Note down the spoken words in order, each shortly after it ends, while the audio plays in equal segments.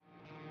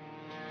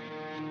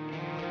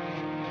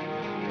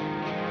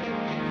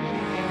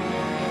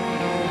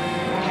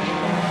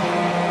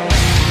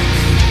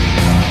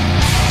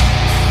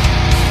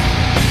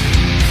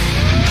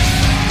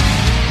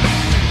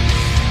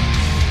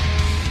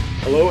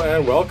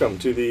and welcome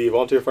to the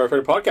Volunteer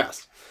Firefighter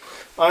Podcast.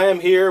 I am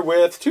here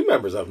with two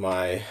members of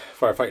my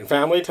firefighting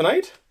family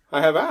tonight.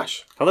 I have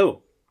Ash.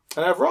 Hello.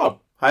 And I have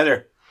Rob. Hi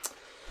there.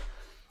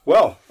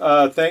 Well,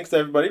 thanks to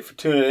everybody for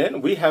tuning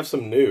in. We have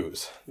some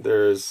news.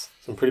 There's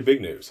some pretty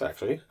big news,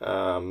 actually.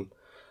 Down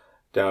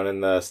in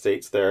the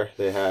States there,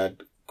 they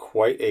had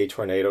quite a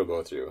tornado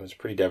go through. It was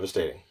pretty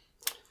devastating.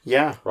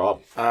 Yeah.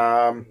 Rob.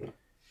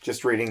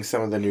 Just reading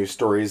some of the news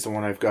stories, the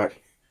one I've got.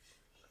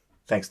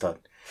 Thanks, Todd.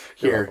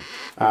 Here.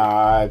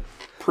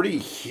 Pretty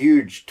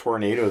huge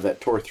tornado that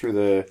tore through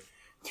the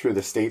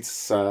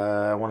States,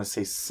 I want to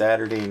say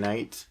Saturday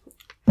night.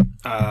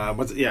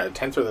 What's it? Yeah,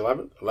 10th or the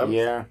 11th?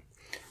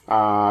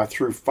 Yeah.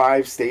 Through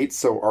 5 states,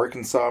 so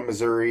Arkansas,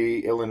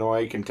 Missouri,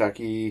 Illinois,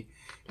 Kentucky,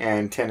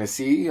 and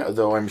Tennessee,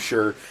 though I'm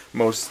sure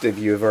most of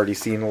you have already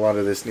seen a lot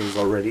of this news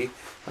already,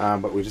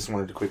 but we just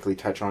wanted to quickly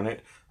touch on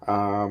it.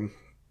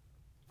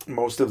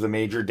 Most of the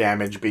major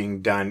damage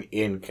being done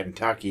in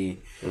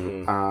Kentucky.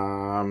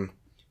 Mm-hmm.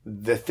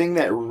 The thing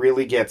that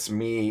really gets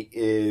me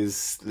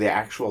is the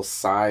actual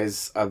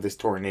size of this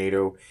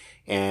tornado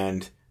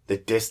and the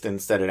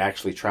distance that it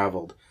actually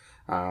traveled.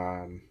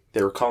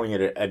 They were calling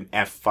it an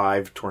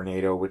F5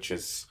 tornado, which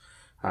is,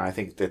 I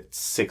think that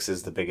 6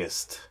 is the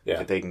biggest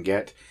that they can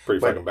get. Pretty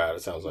fucking bad,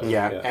 it sounds like.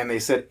 Yeah, and they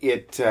said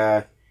it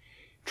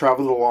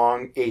traveled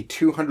along a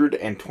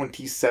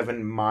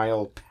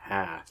 227-mile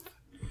path,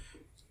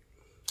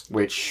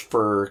 which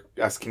for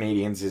us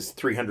Canadians is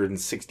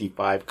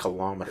 365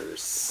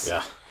 kilometers.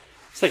 Yeah.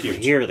 It's like you're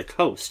near the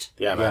coast.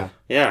 Yeah, man.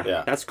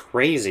 Yeah. That's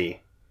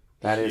crazy.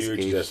 That is Huge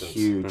a distance.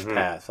 huge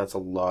path. That's a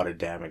lot of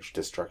damage,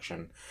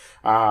 destruction.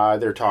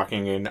 They're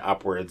talking in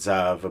upwards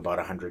of about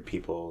 100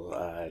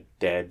 people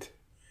dead,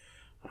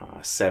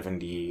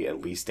 70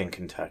 at least in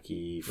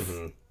Kentucky,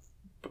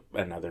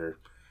 another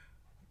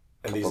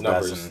and these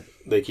numbers,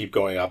 they keep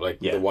going up. Like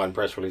the one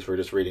press release we were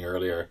just reading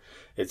earlier,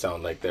 it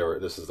sounded like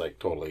this is like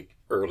totally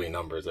early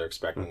numbers. They're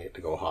expecting it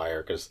to go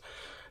higher because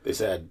they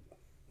said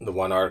the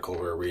one article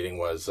we were reading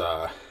was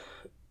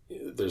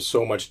there's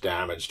so much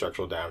damage,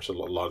 structural damage to a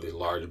lot of these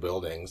large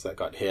buildings that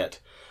got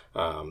hit.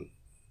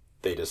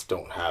 They just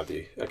don't have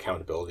the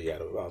accountability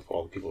yet of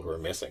all the people who are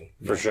missing.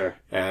 For sure.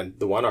 And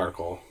the one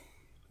article,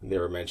 they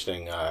were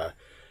mentioning the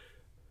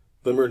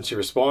emergency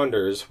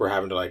responders were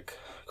having to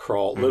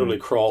literally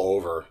crawl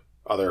over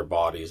other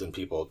bodies and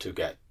people to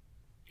get,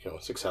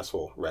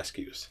 successful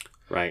rescues.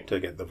 Right.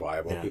 To get the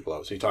viable people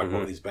out. So you talk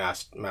about these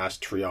mass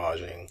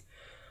triaging.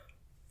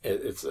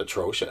 It's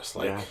atrocious.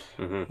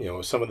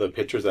 Some of the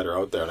pictures that are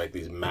out there, like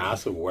these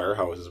massive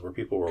warehouses where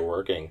people were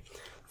working,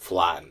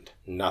 flattened,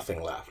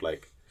 nothing left.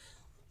 Like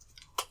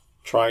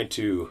trying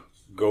to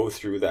go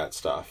through that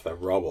stuff, that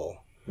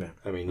rubble. Yeah.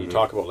 I mean, you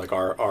talk about like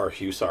our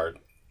HUSAR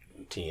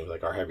teams,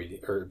 like our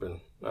heavy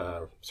urban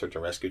search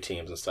and rescue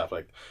teams and stuff,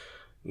 like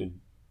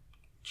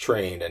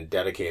trained and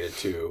dedicated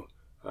to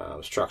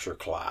structure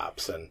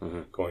collapse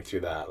and going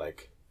through that.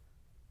 Like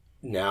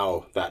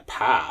now that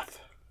path.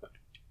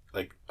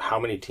 Like, how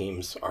many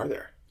teams are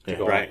there to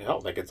go and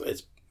help? Like,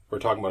 it's we're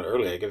talking about it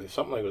earlier. Like, if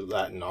something like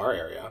that in our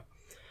area,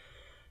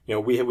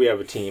 we have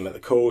a team at the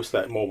coast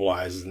that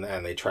mobilizes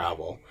and they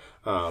travel.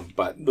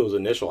 But those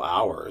initial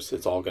hours,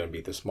 it's all going to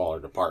be the smaller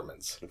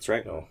departments. That's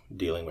right.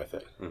 Dealing with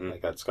it.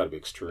 Like, that's got to be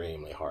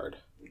extremely hard.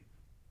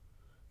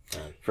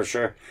 For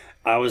sure.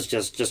 I was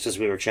just as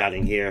we were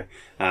chatting here,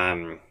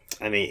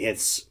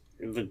 it's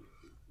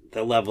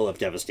the level of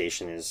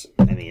devastation is,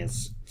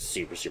 it's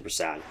super, super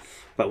sad.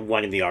 But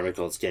one of the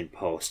articles did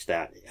post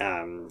that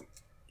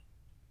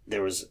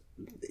there was,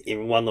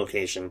 in one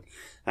location,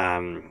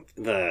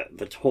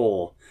 the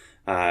toll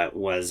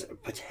was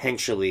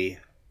potentially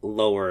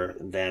lower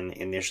than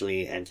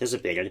initially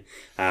anticipated,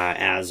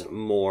 as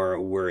more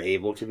were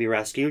able to be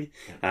rescued.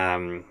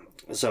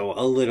 So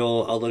a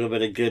little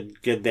bit of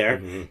good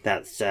there.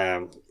 That's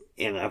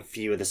in a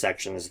few of the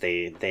sections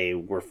they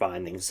were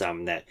finding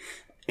some that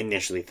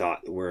initially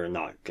thought were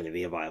not going to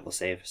be a viable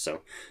save.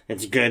 So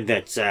it's good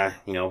that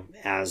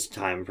as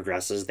time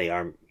progresses they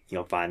are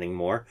finding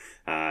more,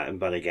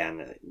 but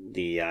again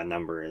the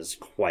number is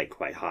quite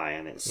high,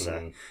 and it's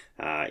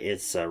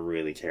a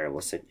really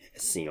terrible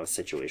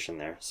situation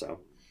there.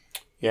 So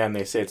and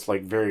they say it's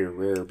like very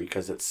rare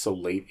because it's so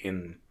late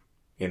in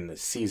the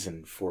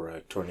season for a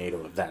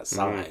tornado of that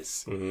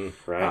size.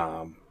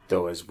 Right.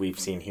 Though as we've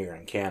seen here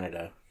in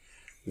Canada,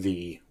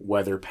 the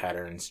weather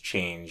patterns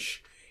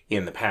change.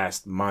 In the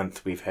past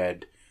month, we've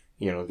had,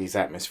 these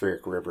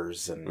atmospheric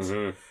rivers,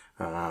 and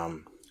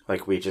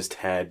like we just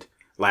had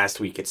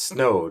last week, it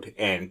snowed,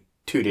 and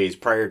 2 days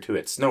prior to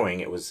it snowing,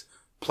 it was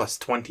plus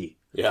 20.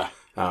 Yeah.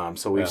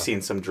 So we've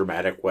seen some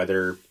dramatic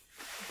weather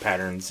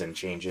patterns and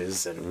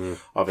changes, and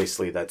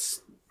obviously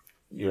that's,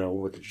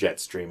 with the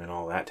jet stream and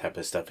all that type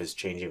of stuff is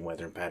changing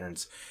weather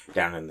patterns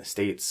down in the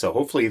States. So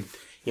hopefully,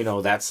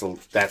 that's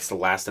the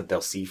last that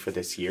they'll see for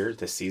this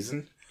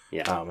season.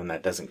 Yeah. And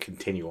that doesn't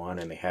continue on,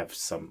 and they have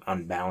some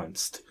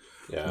unbalanced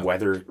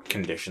weather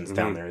conditions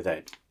down there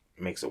that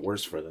makes it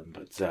worse for them.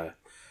 But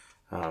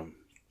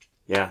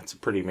it's a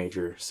pretty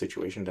major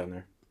situation down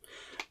there.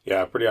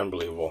 Yeah, pretty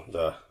unbelievable.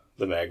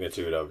 the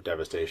magnitude of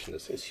devastation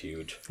is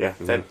huge. Yeah,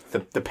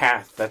 that the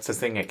path, that's the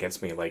thing that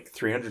gets me. Like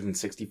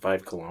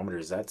 365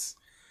 kilometers, that's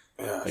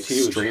like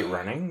huge. Straight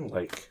running.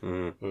 Like,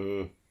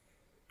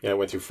 yeah, I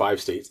went through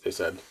 5 states, they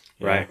said.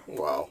 Right.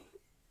 Wow.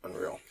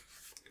 Unreal.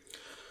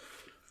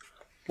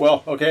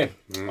 Well, okay.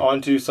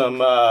 On to some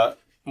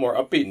more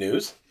upbeat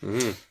news.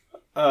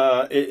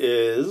 It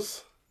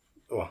is,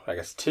 well, I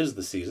guess 'tis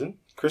the season.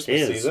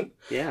 Christmas season.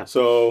 Yeah.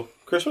 So,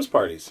 Christmas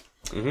parties.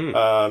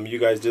 You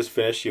guys just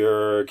finished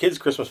your kids'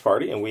 Christmas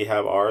party, and we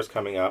have ours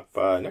coming up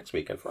next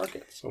weekend for our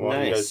kids. So why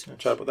don't you guys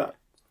chat about that?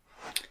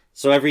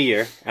 So every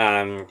year,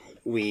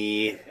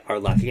 we are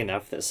lucky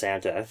enough that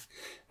Santa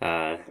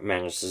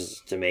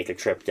manages to make a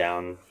trip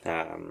down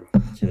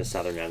to the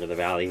southern end of the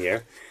valley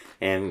here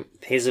and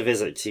pays a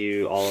visit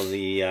to all of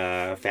the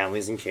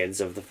families and kids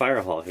of the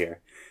fire hall here.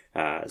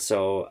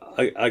 So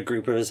a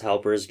group of his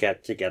helpers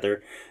get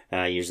together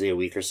usually a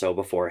week or so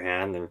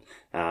beforehand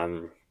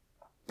and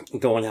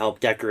go and help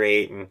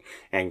decorate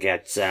and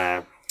get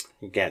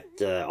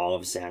all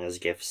of Santa's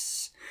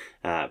gifts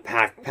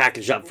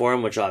packaged up for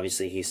him, which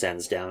obviously he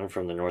sends down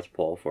from the North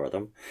Pole for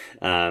them.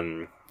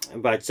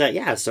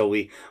 So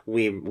we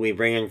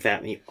bring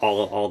in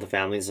all the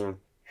families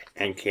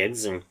and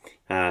kids, and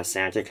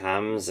Santa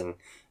comes and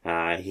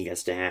he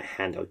gets to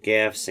hand out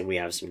gifts, and we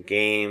have some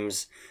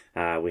games.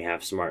 We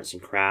have some arts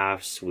and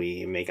crafts.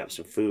 We make up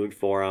some food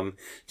for them.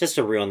 Just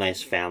a real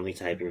nice family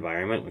type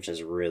environment, which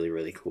is really,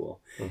 really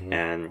cool.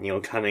 And,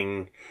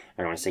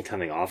 I don't want to say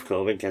coming off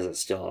COVID because it's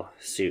still,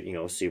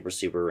 super,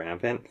 super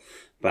rampant.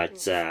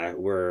 But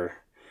we're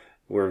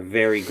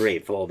very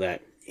grateful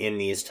that in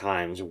these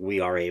times we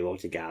are able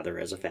to gather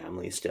as a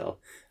family still.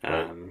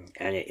 And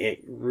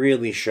it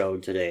really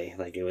showed today.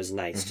 Like, it was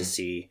nice to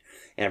see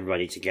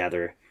everybody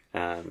together.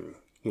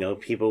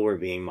 People were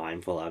being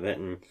mindful of it,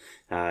 and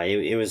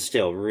it was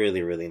still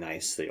really, really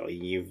nice.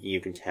 You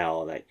can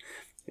tell that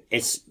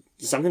it's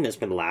something that's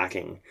been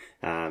lacking,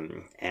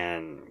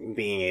 and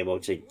being able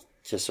to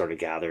sort of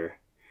gather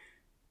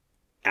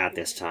at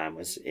this time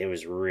was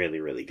really,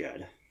 really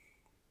good.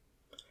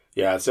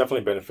 Yeah, it's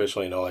definitely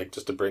beneficial,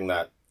 just to bring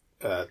that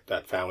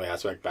family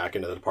aspect back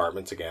into the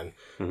departments again.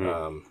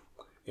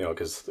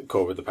 Because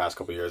COVID the past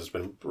couple of years has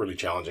been really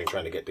challenging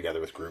trying to get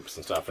together with groups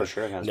and stuff. For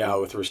sure, it has now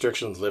been. With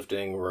restrictions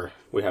lifting,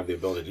 we have the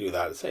ability to do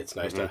that. It's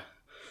nice to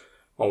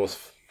almost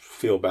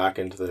feel back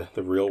into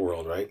the real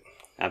world, right?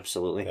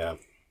 Absolutely. Yeah.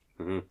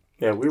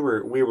 Yeah, we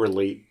were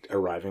late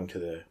arriving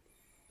to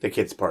the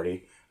kids'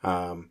 party.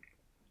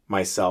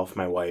 Myself,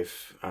 my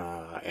wife,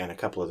 and a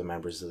couple of the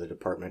members of the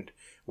department.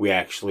 We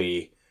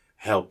actually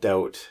helped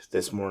out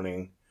this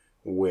morning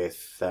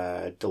with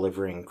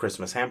delivering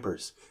Christmas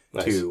hampers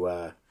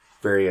to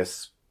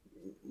various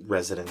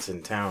residents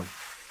in town.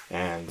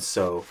 And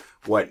so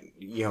what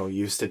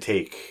used to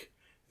take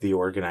the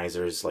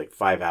organizers like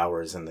 5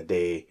 hours in the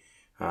day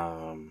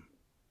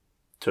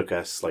took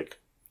us like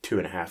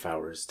 2.5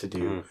 hours to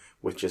do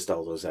with just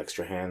all those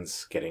extra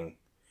hands getting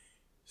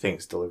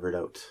things delivered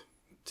out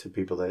to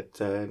people that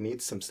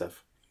need some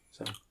stuff.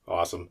 So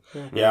awesome.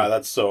 Yeah,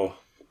 that's so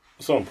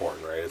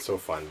important, right? It's so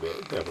fun to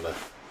be able to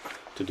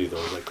do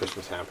those like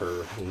Christmas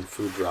hamper and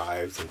food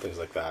drives and things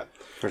like that.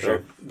 For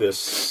sure.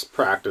 This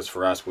practice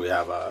for us, we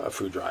have a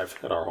food drive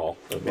at our hall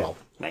as well.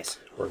 Nice.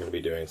 We're going to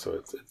be doing, so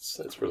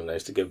it's really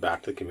nice to give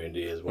back to the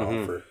community as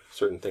well for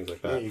certain things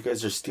like that. Yeah, you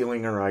guys are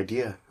stealing our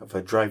idea of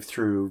a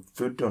drive-through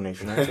food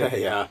donation, aren't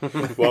you? Yeah.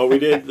 Well, we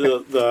did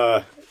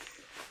the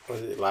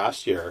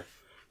last year.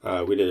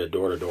 We did a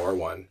door-to-door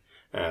one,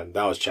 and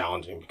that was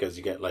challenging because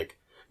you get like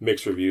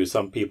mixed reviews.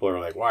 Some people are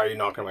like, "Why are you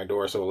knocking on my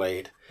door so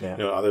late?" Yeah.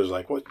 Others are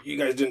like, "What? You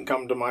guys didn't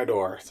come to my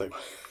door." It's like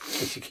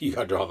you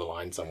got to draw the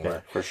line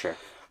somewhere. For sure.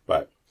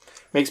 But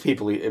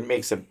it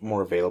makes it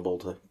more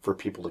available for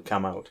people to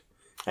come out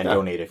and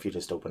donate if you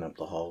just open up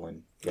the hall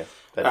and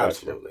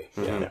absolutely.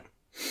 Yeah.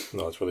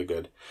 No, it's really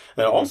good.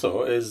 And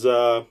also is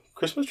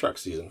Christmas truck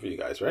season for you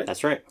guys, right?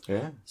 That's right.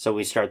 Yeah. So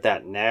we start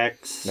that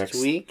next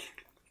week.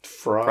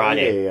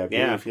 Friday, I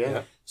believe.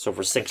 Yeah. So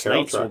for 6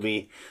 nights we'll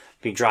be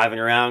driving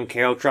around,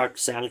 carol truck,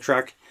 Santa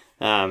truck.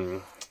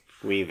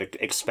 We've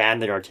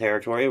expanded our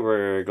territory.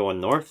 We're going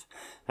north.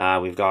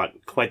 We've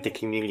got quite the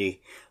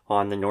community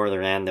on the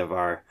northern end of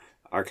our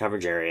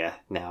coverage area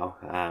now.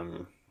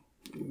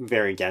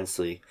 Very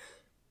densely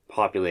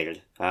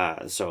populated.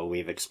 So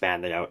we've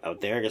expanded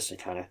out there just to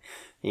kind of,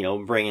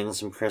 bring in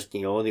some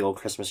the old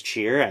Christmas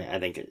cheer. I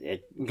think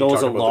it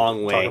goes a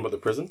long way. Talking about the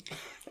prison?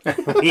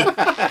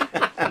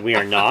 We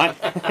are not.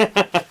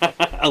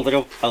 a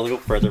little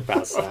further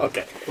past that.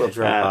 Okay. We'll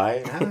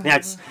drive by.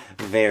 That's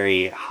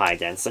very high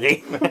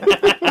density.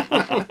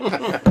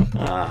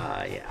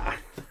 Yeah.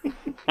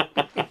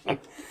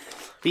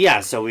 But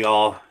yeah, so we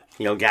all,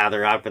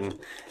 gather up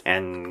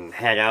and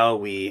head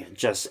out. We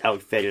just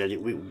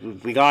outfitted.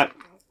 We got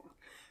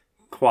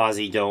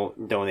quasi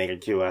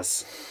donated to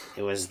us.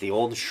 It was the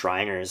old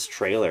Shriners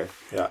trailer.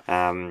 Yeah.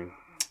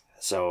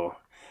 So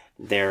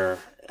their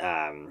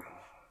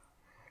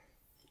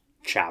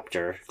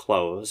chapter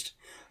closed.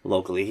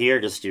 locally here,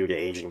 just due to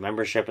aging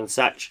membership and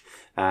such.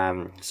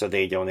 So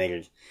they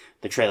donated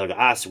the trailer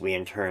to us. We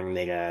in turn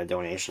made a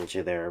donation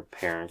to their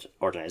parent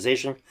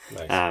organization.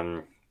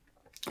 Nice.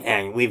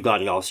 And we've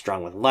got it all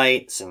strung with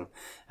lights, and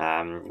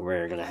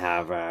we're going to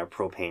have a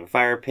propane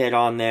fire pit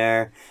on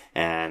there,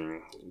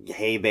 and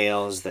hay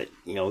bales that,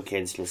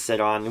 kids can sit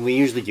on. And we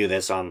usually do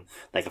this on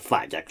like a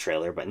flat deck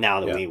trailer, but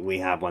now that we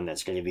have one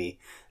that's going to be,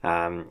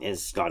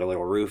 it's got a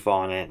little roof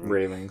on it. And,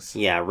 railings.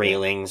 Yeah,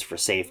 railings for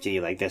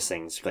safety. Like, this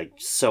thing's like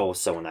so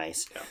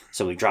nice. Yeah.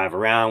 So we drive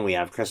around, we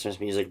have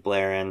Christmas music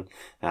blaring,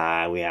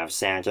 we have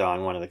Santa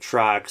on one of the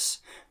trucks,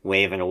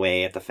 waving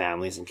away at the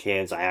families and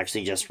kids. I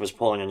actually just was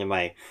pulling into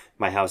my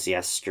house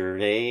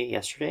yesterday,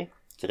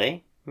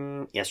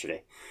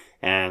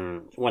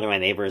 and one of my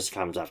neighbors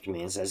comes up to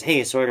me and says,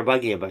 "Hey, sorry to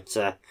bug you, but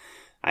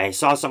I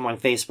saw something on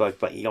Facebook,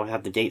 but you don't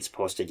have the dates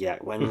posted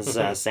yet. When's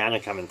Santa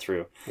coming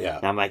through?" Yeah.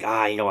 And I'm like,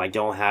 I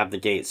don't have the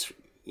dates,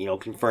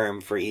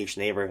 confirmed for each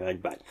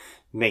neighborhood, but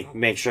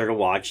make sure to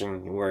watch,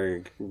 and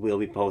we'll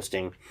be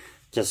posting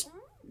just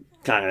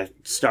kind of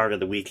start of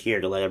the week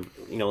here to let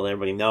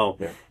everybody know.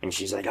 Yeah. And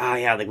she's like,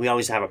 like we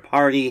always have a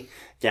party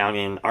down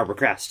in Arbor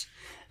Crest.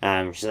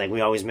 She's like,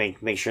 we always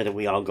make sure that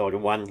we all go to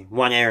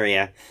one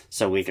area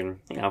so we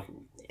can,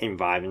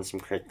 imbibe in some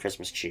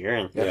Christmas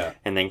cheer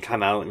and then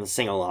come out and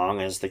sing along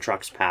as the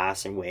trucks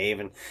pass and wave,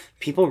 and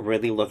people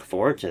really look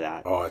forward to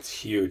that. Oh, it's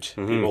huge.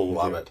 Mm-hmm. People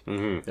love it.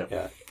 Mm-hmm. Yep.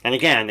 Yeah. And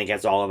again, it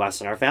gets all of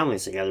us and our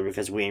families together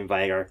because we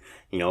invite our,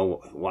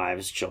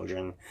 wives,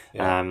 children.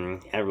 Yeah.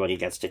 Everybody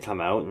gets to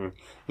come out, and,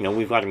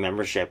 we've got a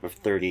membership of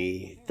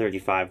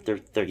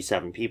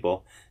 37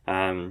 people.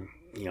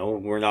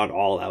 We're not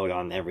all out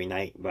on every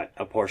night, but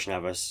a portion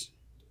of us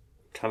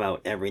come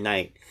out every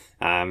night.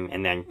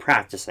 And then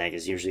practice night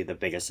is usually the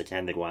biggest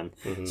attended one.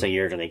 Mm-hmm. So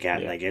you're going to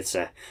get,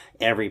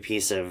 every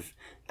piece of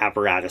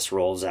apparatus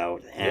rolls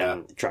out,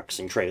 and trucks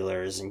and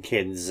trailers and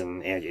kids,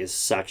 and it is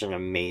such an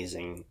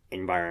amazing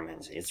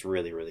environment. It's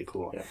really, really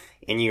cool. Yeah.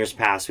 In years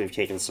past, we've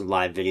taken some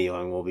live video,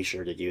 and we'll be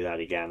sure to do that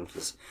again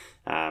because,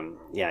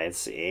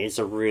 it's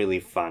a really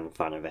fun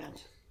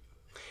event.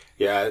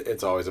 Yeah,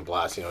 it's always a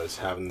blast, just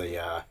having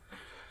the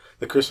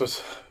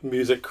Christmas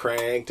music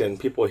cranked, and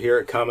people hear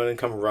it coming and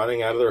come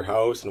running out of their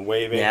house and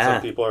waving. Yeah.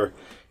 Some people are,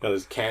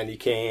 there's candy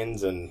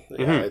canes, and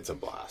it's a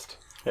blast.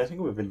 Yeah, I think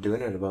we've been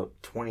doing it about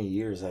 20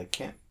 years.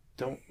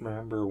 Don't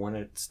remember when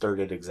it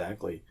started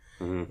exactly.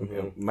 Mm-hmm.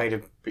 It might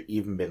have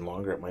even been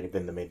longer. It might have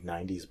been the mid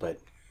 90s, but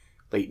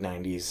late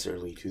 90s,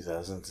 early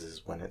 2000s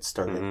is when it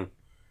started.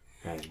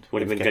 Mm-hmm. And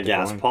would have been good to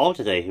ask Paul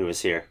today, who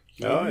was here.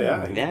 Oh,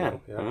 yeah. Yeah.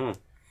 Mm-hmm.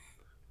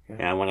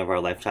 Yeah, one of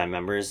our lifetime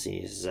members.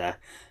 He's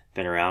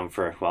been around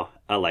for,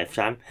 a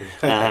lifetime.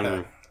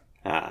 Had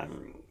a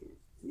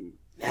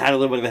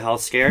little bit of a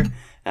health scare.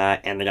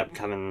 Ended up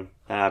coming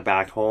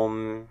back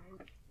home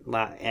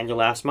end of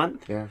last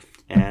month. Yeah.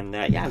 And,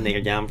 made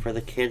it down for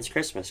the kids'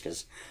 Christmas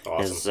because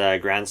his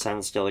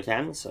grandson still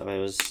attends. So it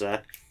was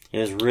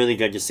really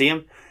good to see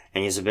him.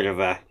 And he's a bit of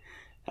a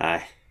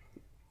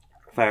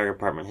fire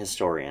department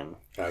historian.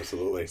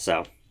 Absolutely.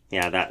 So,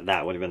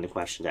 that would have been the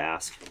question to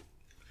ask.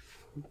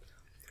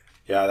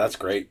 Yeah, that's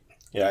great.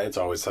 Yeah, it's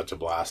always such a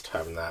blast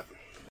having that.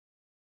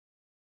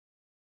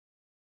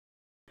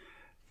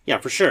 Yeah,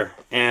 for sure.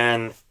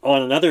 And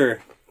on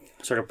another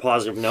sort of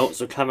positive note,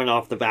 so coming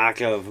off the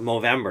back of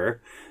Movember,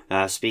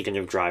 speaking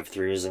of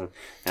drive-thrus and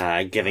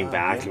giving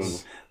back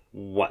and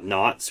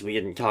whatnot, so we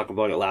didn't talk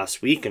about it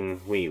last week,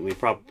 and we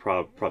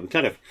probably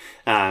could have.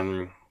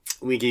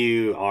 We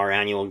do our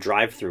annual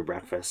drive-thru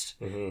breakfast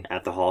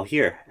at the hall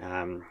here,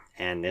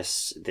 and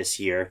this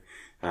year,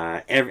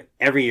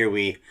 every year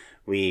we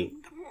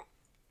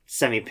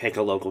semi-pick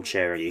a local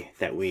charity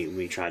that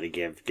we try to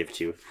give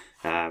to.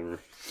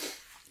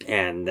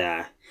 And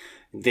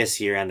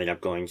this year ended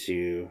up going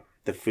to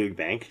the food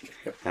bank.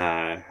 Yep.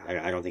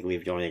 I don't think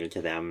we've donated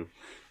to them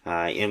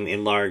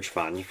in large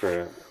fund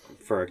for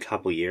a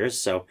couple years.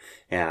 So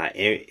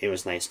it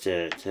was nice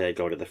to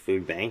go to the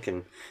food bank.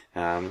 And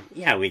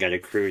we got a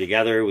crew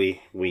together.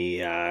 We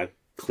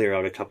clear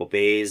out a couple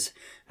bays.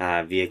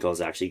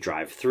 Vehicles actually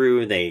drive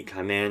through. They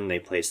come in, they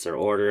place their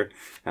order.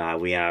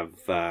 We have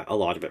a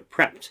lot of it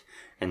prepped,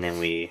 and then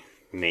we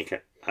make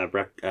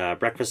a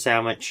breakfast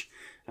sandwich,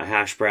 a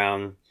hash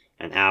brown,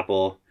 an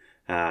apple,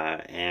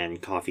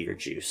 and coffee or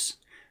juice.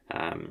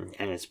 And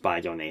it's by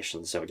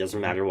donation, so it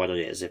doesn't matter what it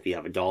is. If you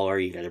have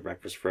 $1, you get a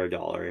breakfast for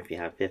 $1. If you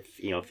have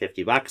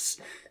 $50,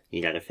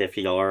 you get a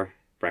 $50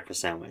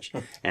 breakfast sandwich,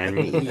 and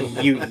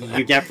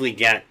you definitely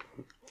get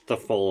the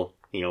full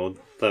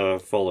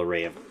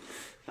array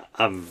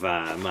of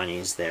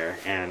monies there.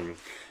 And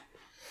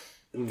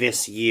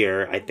this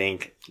year, I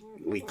think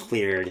we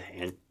cleared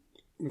and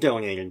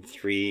donated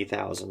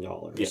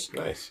 $3,000. Yeah,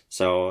 nice.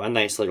 So a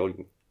nice little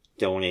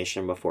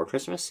donation before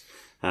Christmas.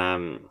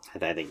 I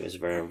think it was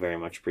very, very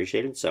much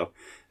appreciated. So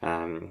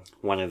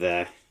one of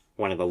the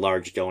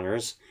large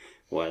donors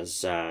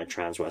was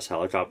Transwest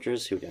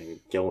Helicopters, who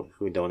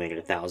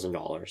donated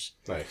 $1,000.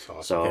 Nice,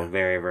 awesome. So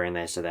very, very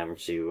nice of them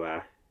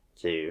to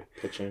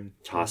pitch in,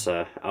 toss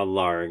a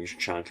large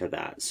chunk of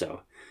that.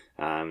 So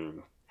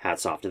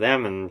hats off to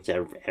them and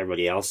to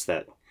everybody else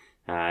that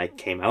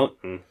came out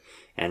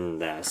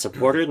and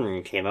supported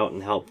and came out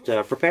and helped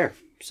prepare.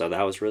 So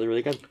that was really,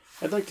 really good.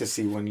 I'd like to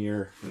see one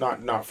year,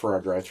 not for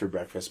our drive-through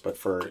breakfast, but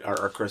for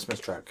our Christmas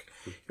truck,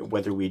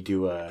 whether we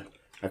do a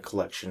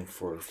collection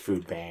for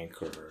food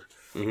bank or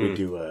we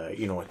do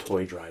a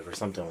toy drive or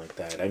something like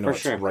that. I know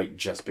it's right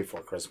just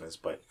before Christmas,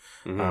 but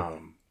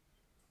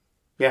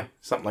yeah,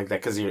 something like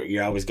that, because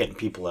you're always getting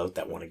people out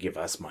that want to give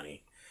us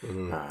money.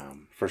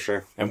 For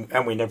sure.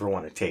 And we never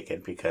want to take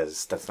it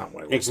because that's not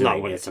what it's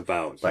not what it's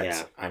about. But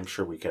yeah. I'm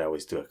sure we could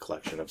always do a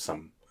collection of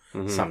some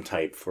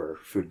type for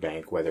food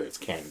bank, whether it's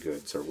canned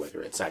goods or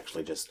whether it's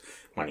actually just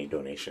money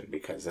donation,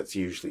 because that's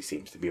usually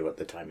seems to be about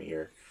the time of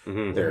year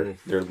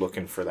they're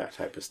looking for that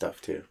type of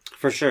stuff too.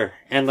 For sure.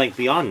 And like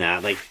beyond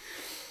that, like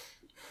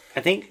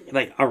I think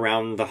like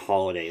around the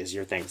holidays,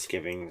 your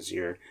Thanksgivings,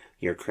 your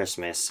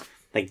Christmas,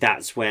 like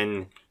that's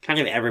when kind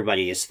of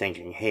everybody is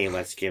thinking, hey,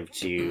 let's give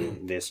to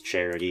this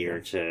charity or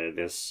to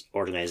this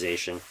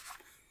organization.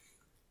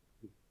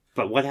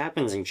 But what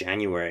happens in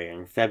January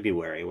and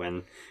February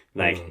when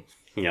like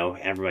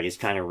everybody's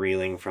kind of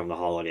reeling from the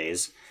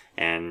holidays,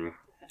 and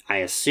I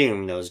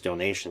assume those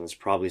donations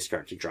probably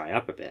start to dry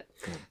up a bit.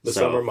 The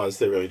summer months,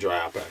 they really dry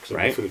up, actually.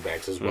 Right? The food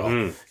banks as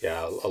well.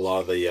 Yeah, a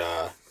lot of the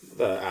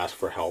ask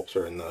for helps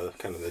are in the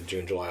kind of the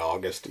June, July,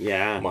 August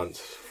months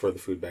for the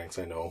food banks,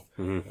 I know.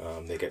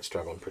 They get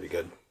struggling pretty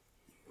good.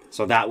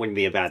 So that wouldn't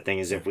be a bad thing,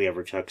 is if we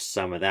ever took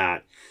some of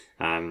that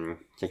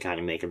to kind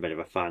of make a bit of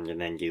a fund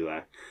and then do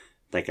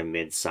a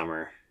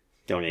midsummer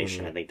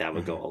donation. I think that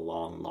would go a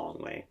long,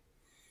 long way.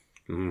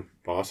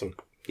 Awesome.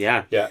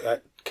 Yeah. Yeah,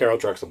 that Carol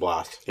Truck's a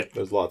blast. Yep.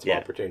 There's lots of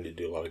opportunity to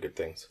do a lot of good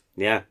things.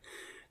 Yeah.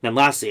 Now,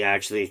 lastly,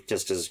 actually,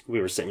 just as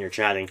we were sitting here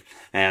chatting,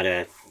 I had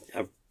a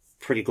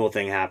pretty cool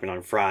thing happen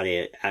on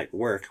Friday at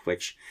work,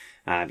 which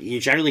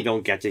you generally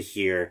don't get to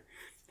hear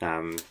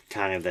kind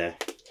of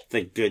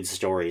the good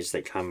stories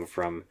that come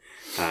from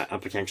a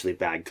potentially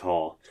bad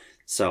call.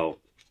 So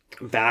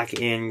back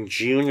in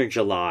June or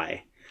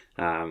July,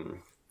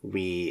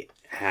 we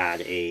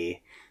had a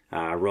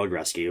road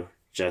rescue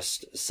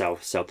just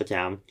south of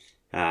town.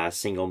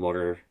 Single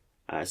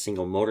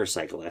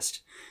motorcyclist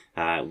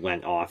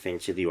went off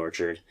into the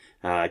orchard,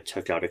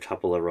 took out a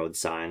couple of road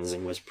signs,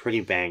 and was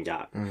pretty banged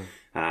up.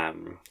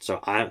 So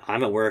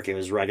I'm at work. It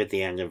was right at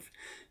the end of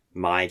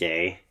my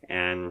day,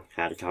 and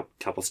had a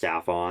couple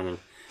staff on, and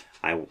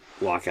I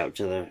walk out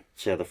to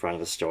the front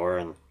of the store,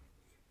 and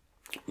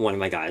one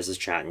of my guys is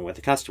chatting with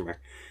a customer,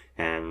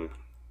 and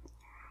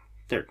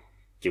they're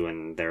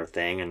doing their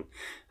thing, and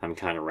I'm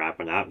kind of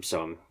wrapping up,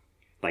 so I'm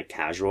like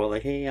casual,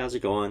 like, hey, how's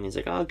it going? He's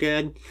like, oh,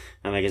 good.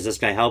 I'm like, is this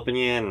guy helping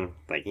you? And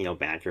like,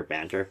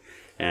 banter.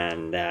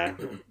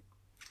 And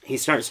he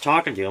starts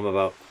talking to him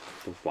about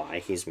why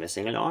he's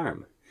missing an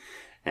arm.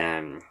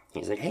 And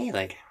he's like, hey,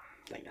 like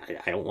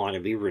I don't want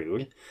to be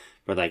rude,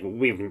 but like,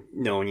 we've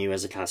known you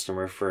as a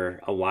customer for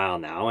a while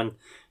now, and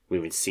we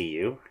would see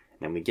you,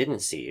 and then we didn't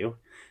see you,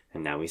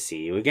 and now we see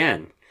you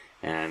again.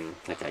 And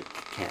like, I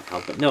can't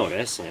help but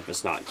notice, and if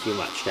it's not too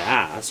much to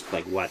ask,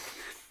 like what.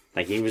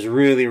 Like, he was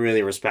really,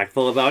 really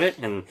respectful about it,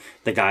 and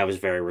the guy was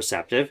very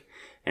receptive,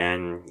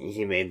 and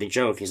he made the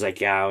joke. He's like,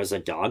 yeah, it was a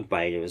dog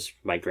bite. It was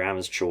my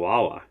grandma's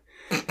Chihuahua.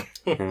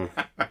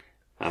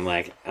 I'm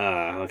like,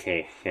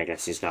 okay, I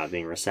guess he's not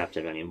being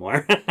receptive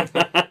anymore.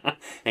 And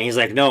he's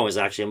like, no, it was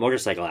actually a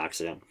motorcycle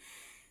accident.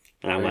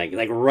 And I'm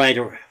like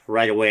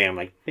right away, I'm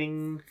like,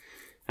 bing.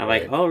 I'm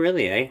like, oh,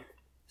 really, eh?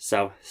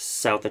 So,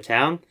 south of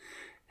town?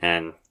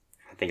 And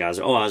I think I was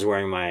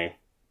wearing my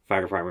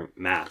fire department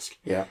mask.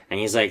 Yeah. And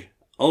he's like,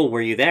 oh,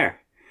 were you there?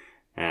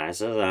 And I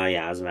said,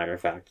 yeah, as a matter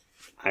of fact,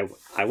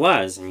 I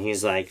was. And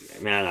he's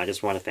like, man, I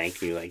just want to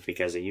thank you, like,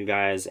 because of you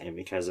guys and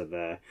because of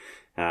the,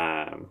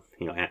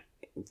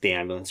 the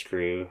ambulance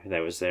crew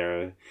that was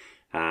there.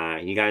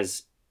 You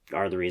guys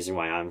are the reason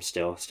why I'm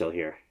still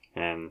here.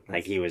 And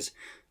like, he was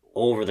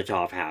over the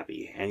top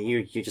happy. And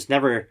you just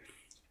never,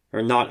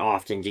 or not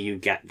often do you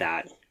get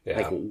that,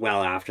 like,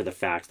 well after the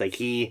fact. Like,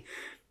 he,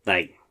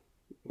 like,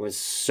 was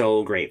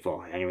so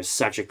grateful, and it was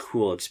such a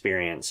cool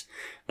experience.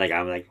 Like,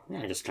 I'm like,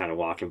 just kind of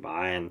walking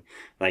by, and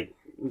like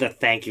the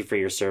thank you for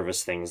your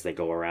service things that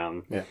go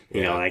around,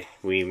 you know, like,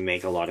 we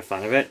make a lot of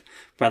fun of it,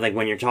 but like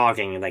when you're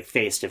talking like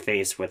face to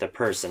face with a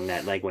person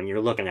that, like, when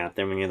you're looking at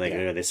them and you're like,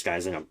 oh, this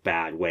guy's in a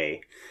bad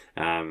way.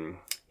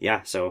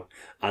 So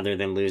other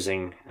than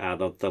losing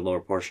the lower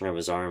portion of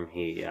his arm,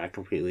 he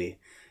completely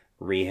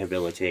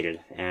rehabilitated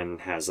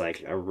and has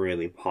like a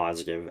really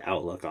positive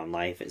outlook on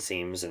life, it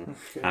seems, and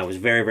I was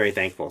very, very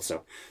thankful.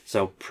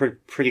 So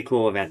pretty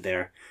cool event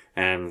there.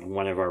 And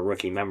one of our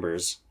rookie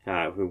members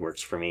who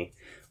works for me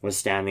was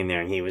standing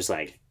there, and he was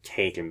like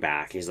taken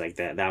back. He's like,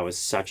 that was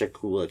such a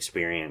cool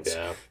experience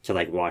to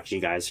like watch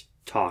you guys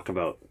talk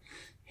about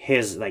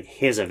his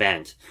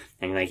event,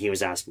 and like he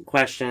was asking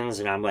questions,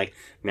 and I'm like,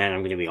 man,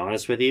 I'm gonna be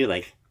honest with you,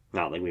 like,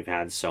 not like we've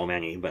had so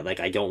many, but like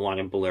I don't want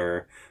to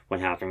blur what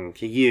happened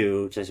to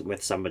you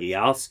with somebody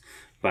else.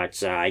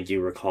 But I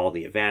do recall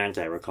the event.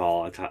 I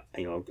recall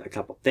a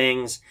couple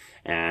things,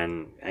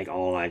 and like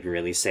all I'd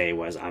really say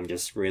was I'm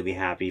just really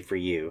happy for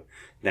you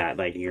that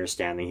like you're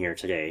standing here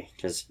today,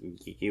 because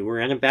you were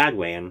in a bad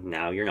way and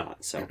now you're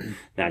not. So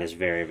that is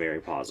very,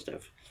 very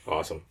positive.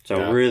 Awesome.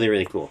 So really,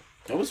 really cool.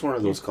 That was one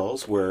of those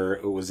calls where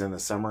it was in the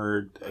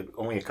summer,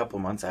 only a couple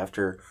months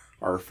after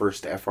our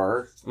first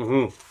FR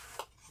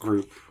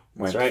group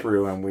went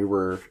through, and we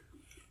were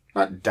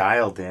not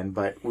dialed in,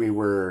 but we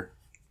were...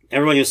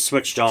 Everybody was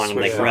switched on and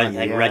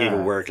ready to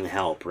work and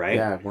help, right?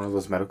 Yeah, one of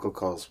those medical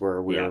calls where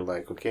we were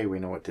like, okay, we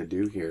know what to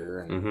do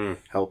here and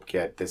help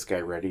get this guy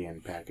ready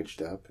and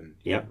packaged up. And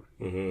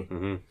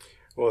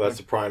Well, that's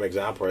a prime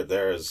example right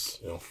there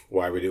is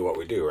why we do what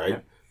we do, right? Yeah.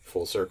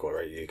 Full circle,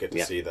 right? You get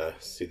to see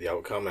the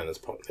outcome, and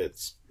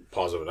it's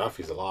positive enough.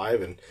 He's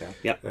alive, and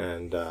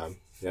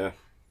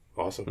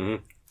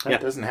awesome.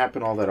 It doesn't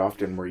happen all that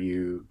often where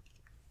you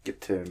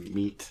get to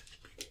meet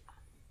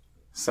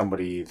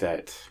somebody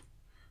that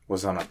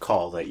was on a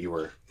call that you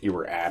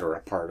were at or a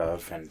part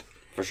of, and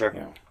for sure.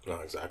 No,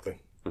 exactly.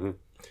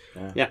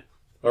 Yeah.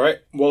 All right.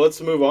 Well,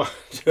 let's move on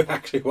to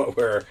actually what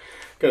we're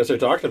going to start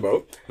talking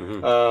about.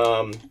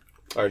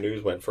 Our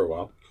news went for a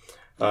while.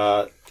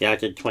 I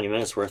did 20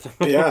 minutes worth.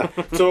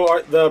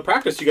 So the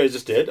practice you guys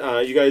just did,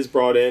 you guys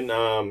brought in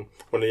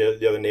one of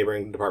the other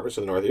neighboring departments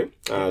to the north of you.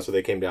 So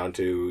they came down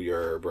to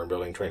your burn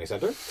building training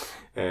center,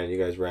 and you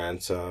guys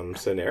ran some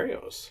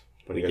scenarios.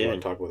 What do you guys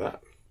want to talk about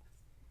that?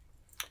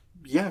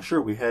 Yeah,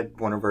 sure. We had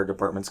one of our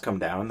departments come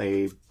down.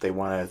 They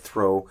want to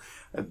throw...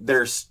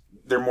 They're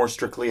more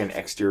strictly an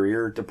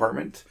exterior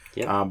department,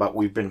 but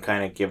we've been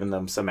kind of giving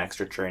them some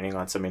extra training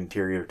on some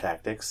interior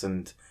tactics,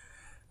 and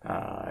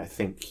I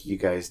think you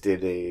guys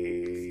did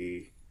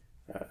in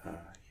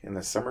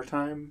the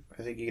summertime.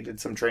 I think you did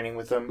some training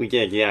with them. We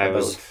did, yeah. It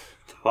was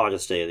the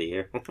hottest day of the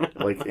year.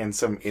 Like in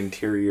some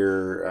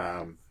interior,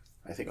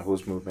 I think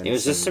hose movement. It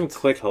was just some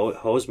quick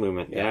hose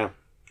movement, yeah.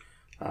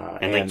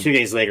 And like 2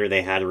 days later,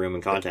 they had a room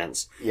and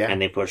contents,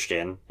 and they pushed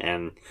in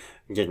and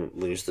didn't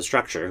lose the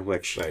structure,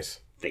 which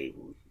they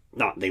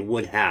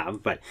would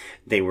have, but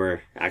they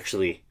were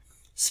actually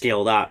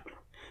scaled up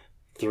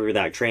through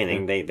that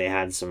training. They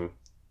had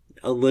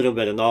a little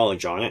bit of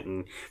knowledge on it,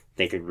 and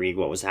they could read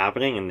what was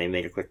happening, and they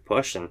made a quick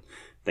push, and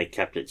they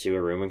kept it to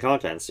a room and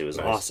contents. It was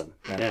awesome.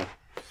 Yeah.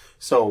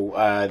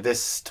 So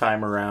this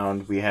time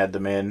around, we had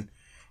them in,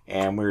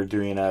 and we were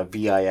doing a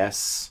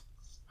VIS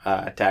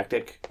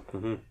tactic.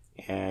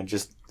 And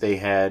just they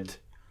had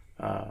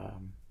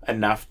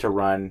enough to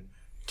run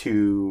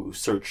 2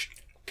 search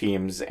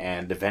teams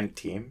and event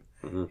team,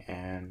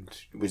 and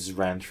we just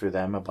ran through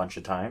them a bunch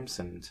of times,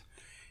 and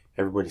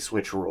everybody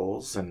switched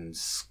roles and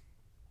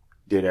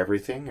did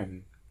everything,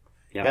 and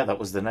that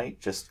was the night.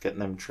 Just getting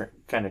them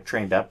kind of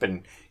trained up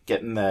and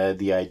getting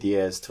the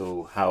idea as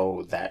to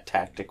how that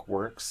tactic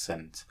works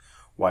and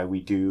why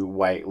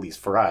at least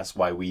for us,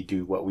 why we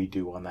do what we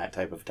do on that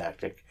type of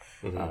tactic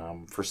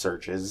for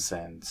searches.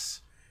 And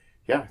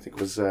I think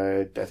it was.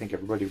 I think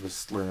everybody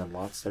was learning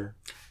lots there.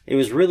 It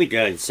was really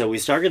good. So we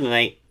started the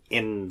night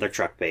in the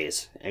truck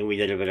bays, and we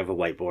did a bit of a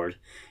whiteboard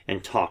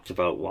and talked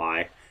about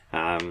why.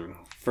 I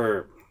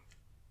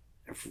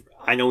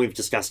know we've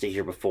discussed it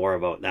here before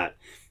about that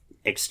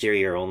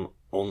exterior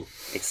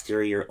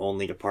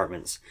only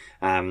departments.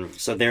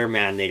 So they're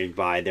mandated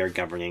by their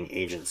governing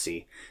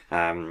agency.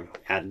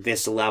 At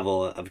this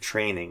level of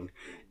training,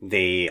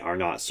 they are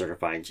not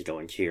certified to go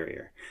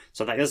interior.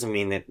 So that doesn't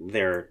mean that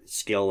their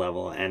skill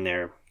level and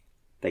their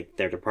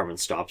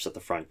department stops at the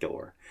front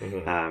door.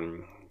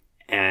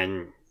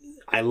 And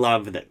I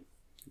love that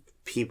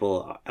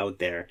people out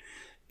there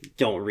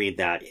don't read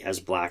that as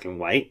black and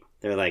white.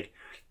 They're like,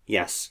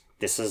 yes,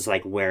 this is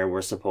like where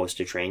we're supposed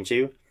to train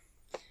to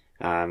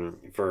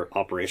for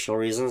operational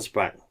reasons,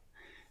 but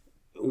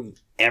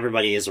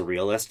everybody is a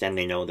realist and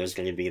they know there's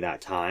going to be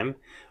that time.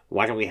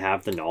 Why don't we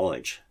have the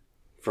knowledge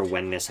for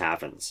when this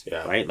happens,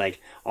 right? Like,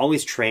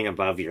 always train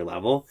above your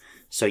level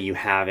so you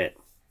have it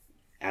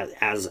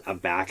as a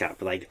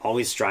backup. Like,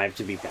 always strive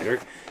to be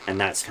better, and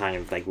that's kind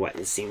of like what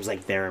it seems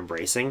like they're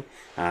embracing.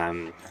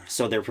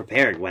 So they're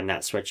prepared when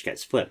that switch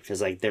gets flipped,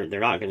 because like they're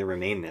not going to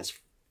remain this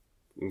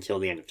until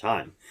the end of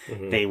time.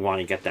 They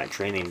want to get that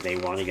training. They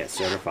want to get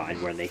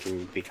certified where they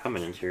can become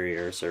an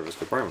interior service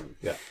department.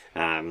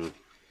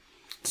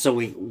 So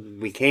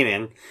we came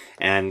in,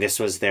 and this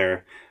was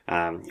their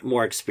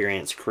more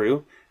experienced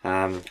crew.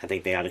 I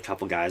think they had a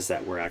couple guys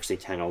that were actually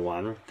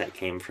 1001 that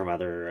came from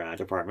other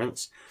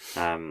departments.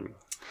 So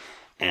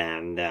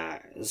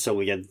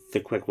we did the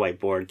quick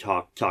whiteboard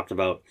talked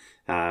about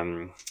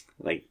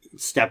like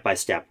step by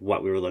step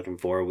what we were looking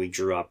for. We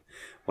drew up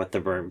what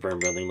the burn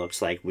building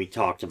looks like. We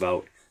talked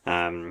about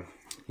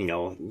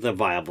the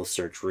viable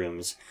search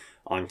rooms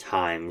on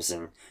times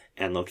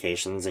and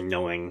locations, and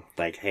knowing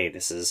like, hey,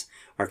 this is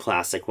our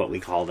classic, what we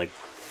call the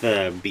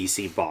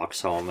BC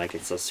box home. Like,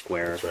 it's a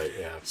square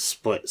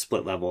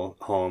split level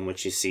home,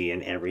 which you see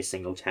in every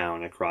single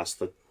town across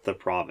the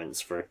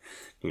province for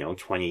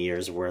 20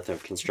 years worth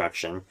of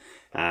construction.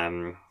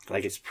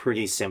 Like, it's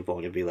pretty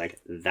simple to be like,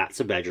 that's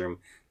a bedroom,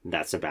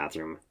 that's a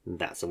bathroom,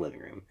 that's a living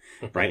room,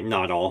 right?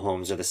 Not all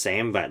homes are the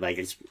same, but like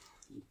it's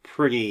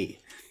pretty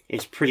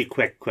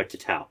quick to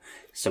tell.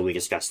 So we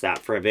discussed that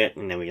for a bit,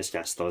 and then we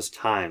discussed those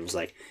times.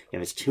 Like,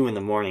 if it's 2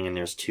 a.m. and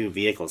there's 2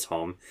 vehicles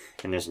home,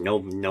 and there's no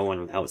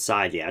one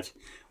outside yet,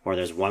 or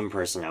there's one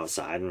person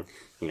outside, and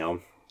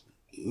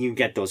you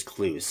get those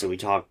clues. So we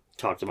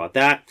talked about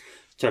that.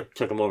 Took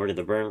them over to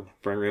the burn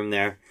room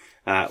there.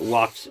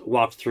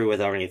 Walked through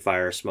without any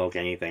fire or smoke,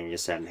 anything.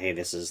 Just said, hey,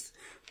 this is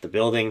the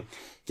building.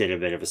 Did a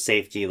bit of a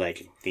safety,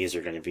 like, these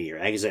are going to be your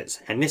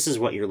exits, and this is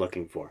what you're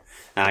looking for,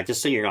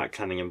 just so you're not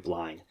coming in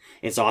blind.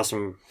 It's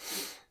awesome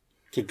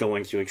to go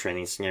into a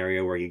training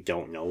scenario where you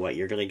don't know what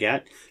you're going to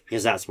get,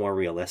 because that's more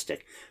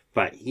realistic.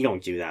 But you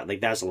don't do that.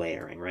 Like, that's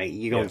layering, right?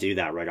 You don't do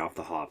that right off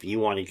the hop. You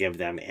want to give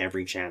them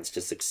every chance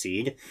to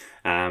succeed,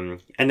 and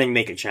then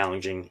make it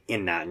challenging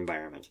in that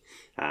environment.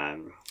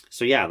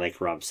 So yeah, like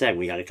Rob said,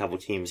 we got a couple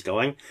teams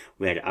going.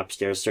 We had an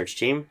upstairs search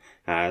team.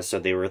 So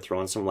they were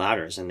throwing some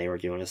ladders and they were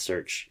doing a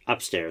search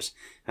upstairs.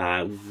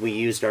 We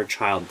used our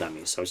child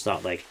dummies. So it's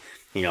not like,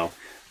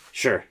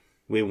 sure,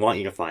 we want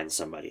you to find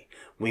somebody.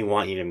 We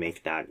want you to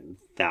make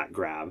that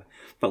grab.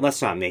 But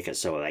let's not make it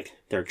so like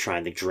they're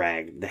trying to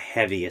drag the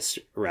heaviest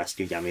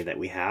rescue dummy that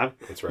we have.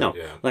 That's right. No,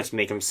 yeah. Let's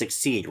make them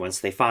succeed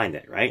once they find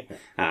it, right?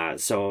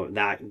 So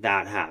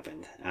that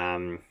happened.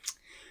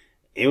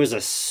 It was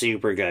a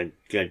super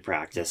good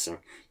practice, and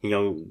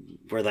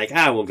we're like,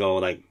 we'll go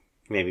like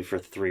maybe for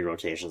 3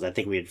 rotations. I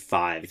think we had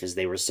 5 because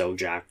they were so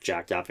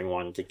jacked up and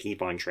wanted to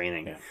keep on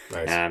training. Yeah,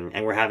 nice.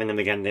 And we're having them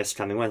again this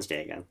coming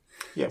Wednesday again.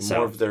 Yeah,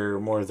 So,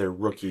 more of their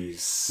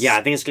rookies. Yeah,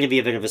 I think it's going to be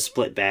a bit of a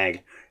split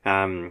bag.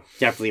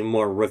 Definitely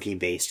more rookie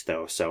based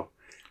though. So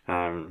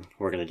we're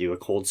going to do a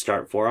cold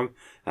start for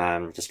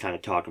them. Just kind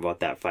of talk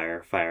about that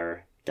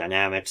fire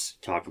dynamics,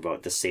 talk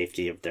about the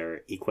safety of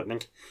their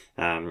equipment,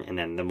 and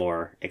then the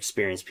more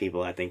experienced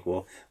people, I think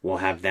we'll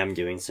have them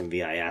doing some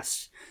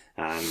VIS,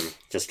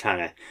 just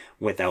kind of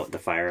without the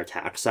fire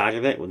attack side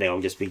of it.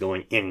 They'll just be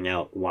going in and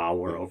out while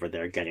we're over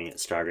there getting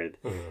it started.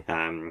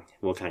 Mm-hmm.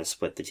 We'll kind of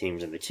split the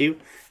teams into 2,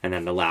 and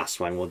then the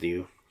last one we'll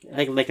do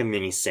like a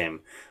mini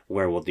sim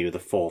where we'll do the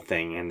full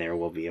thing, and there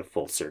will be a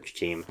full search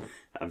team,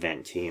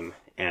 event team,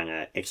 and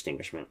a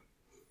extinguishment.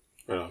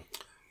 Yeah.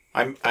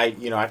 I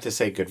have to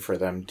say good for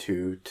them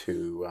to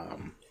do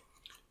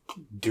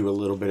a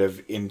little bit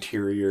of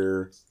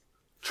interior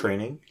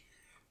training,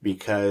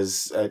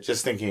 because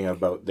just thinking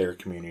about their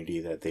community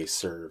that they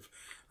serve,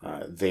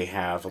 they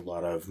have a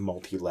lot of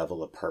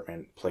multi-level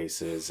apartment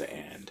places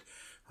and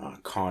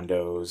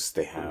condos.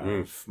 They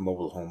have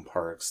mobile home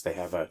parks. They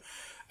have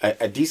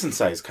a decent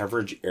sized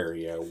coverage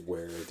area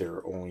where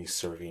they're only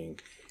serving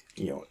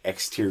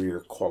exterior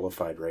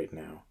qualified right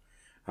now.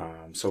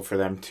 So for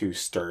them to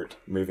start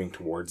moving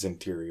towards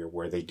interior,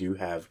 where they do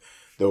have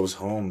those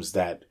homes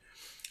that,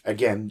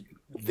 again,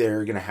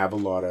 they're going to have a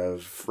lot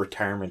of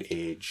retirement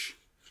age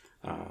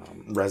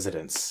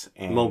residents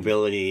and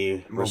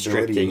mobility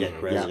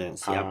restricted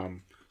residents. Yeah. Yep.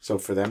 So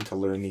for them to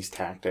learn these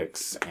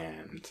tactics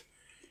and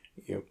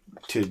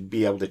to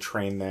be able to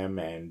train them,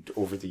 and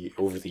over the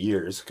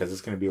years, because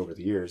it's going to be over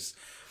the years,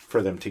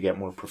 for them to get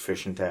more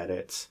proficient at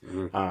it,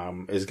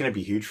 is going to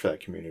be huge for that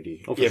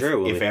community. Oh, for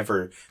sure. If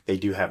ever they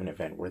do have an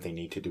event where they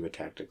need to do a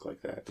tactic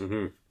like that.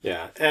 Mm-hmm.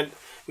 Yeah, and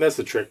that's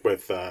the trick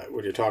with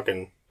when you're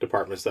talking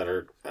departments that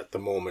are at the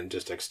moment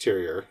just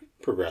exterior,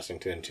 progressing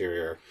to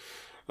interior.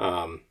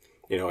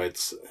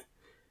 It's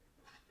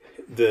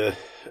the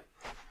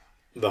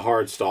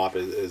hard stop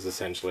is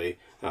essentially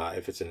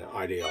if it's an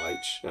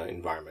IDLH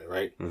environment,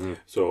 right? Mm-hmm.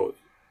 So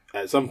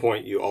at some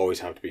point, you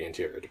always have to be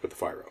interior to put the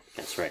fire out.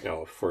 That's right.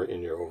 For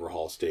in your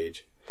overhaul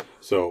stage.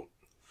 So,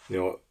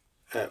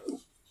 at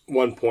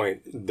one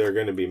point, they're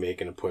going to be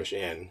making a push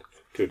in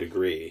to a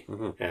degree,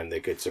 and they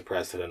could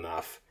suppress it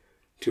enough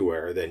to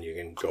where then you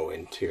can go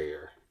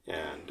interior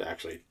and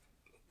actually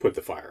put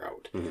the fire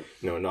out.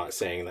 Mm-hmm. Not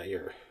saying that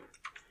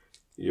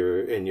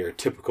you're in your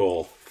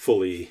typical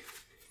fully,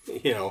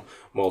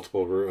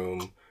 multiple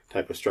room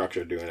type of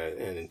structure doing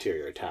an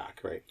interior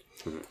attack, right?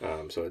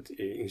 Mm-hmm. So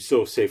you can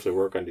still safely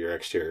work under your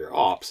exterior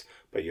ops,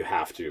 but you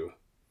have to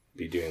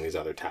be doing these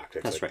other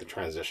tactics. That's like right. the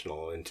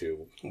transitional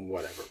into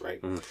whatever,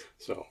 right? Mm-hmm.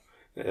 So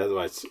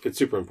otherwise, it's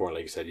super important,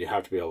 like you said, you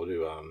have to be able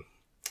to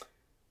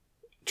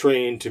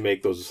train to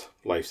make those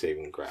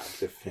life-saving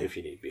grabs if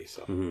you need be.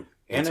 So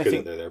it's good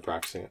that they're there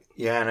practicing it.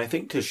 Yeah, and I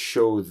think to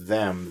show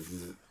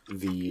them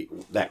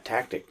that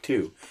tactic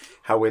too,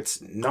 how it's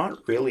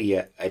not really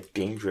a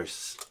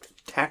dangerous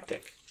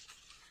tactic.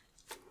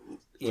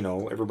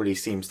 Everybody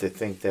seems to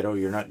think that,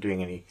 you're not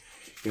doing any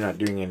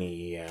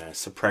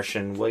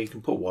suppression. Well, you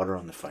can put water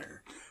on the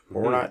fire.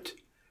 But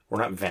we're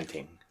not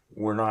venting.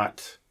 We're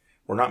not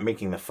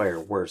making the fire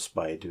worse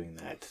by doing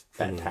that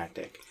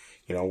tactic.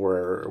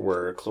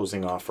 We're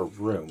closing off a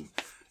room,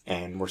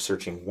 and we're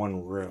searching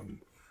one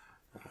room,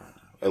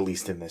 at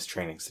least in this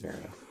training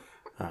scenario,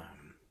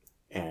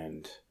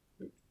 and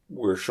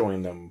we're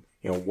showing them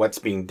what's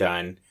being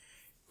done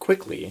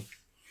quickly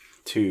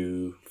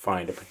to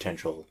find a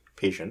potential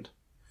patient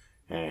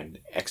and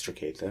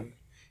extricate them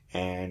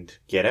and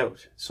get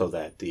out so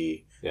that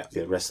the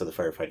rest of the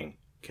firefighting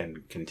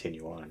can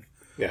continue on.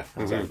 Yeah,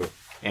 exactly.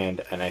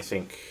 And I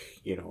think,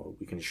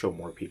 we can show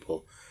more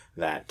people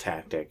that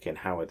tactic and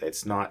how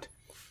it's not,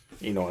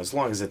 as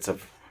long as it's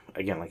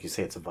again, like you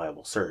say, it's a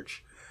viable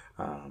search.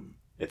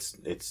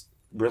 It's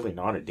really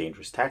not a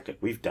dangerous tactic.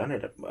 We've done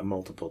it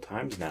multiple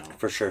times now.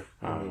 For sure.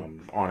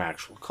 On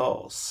actual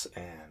calls.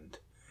 And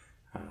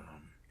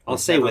I'll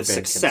say with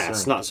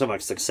success, not so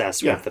much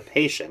success with the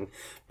patient,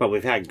 but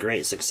we've had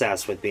great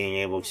success with being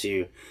able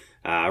to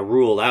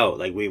rule out.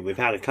 Like we've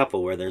had a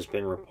couple where there's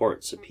been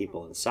reports of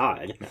people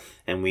inside,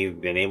 and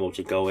we've been able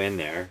to go in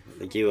there,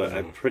 do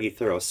a pretty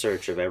thorough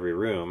search of every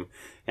room,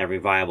 every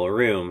viable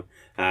room,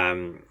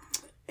 and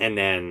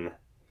then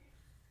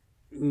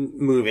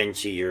move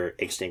into your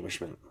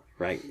extinguishment,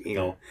 right?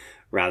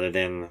 Rather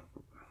than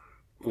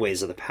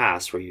ways of the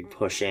past where you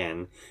push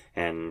in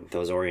and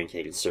those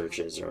orientated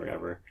searches or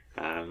whatever.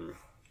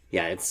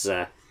 It's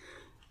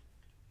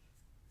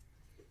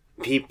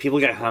people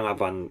get hung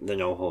up on the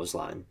no hose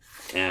line,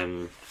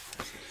 and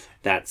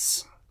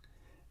that's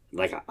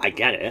like, I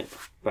get it,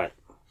 but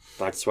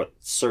that's what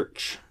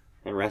search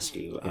and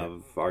rescue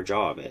of our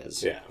job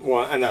is. Yeah,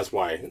 well, and that's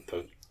why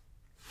the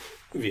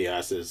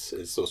VS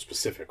is so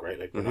specific, right?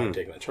 Like, we're not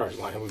taking a charge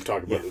line. We've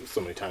talked about it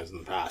so many times in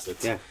the past.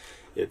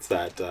 It's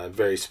that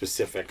very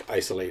specific,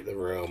 isolate the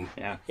room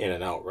in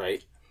and out,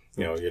 right?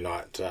 You're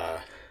not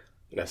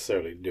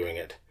necessarily doing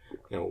it,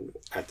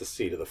 at the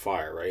seat of the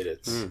fire, right?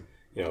 It's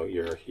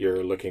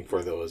you're looking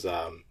for those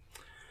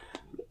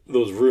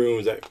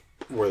rooms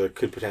where there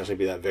could potentially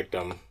be that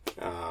victim,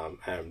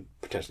 and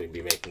potentially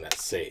be making that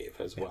save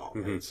as well.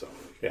 Right? So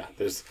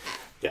there's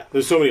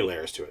so many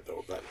layers to it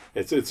though, but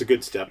it's a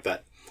good step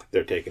that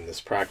they're taking this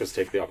practice,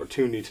 take the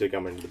opportunity to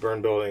come into the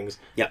burn buildings,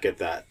 get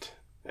that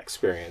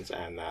experience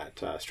and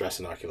that stress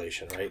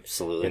inoculation, right?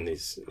 Absolutely. In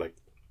these like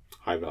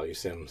high value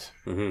sims.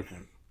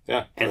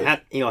 Yeah,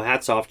 and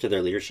hats off to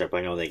their leadership.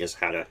 I know they just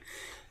had a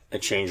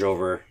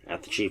changeover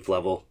at the chief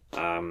level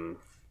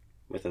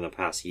within the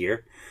past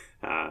year.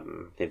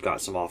 They've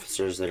got some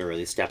officers that are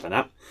really stepping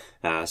up,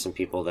 some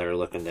people that are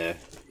looking to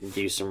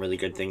do some really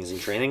good things in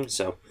training.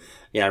 So,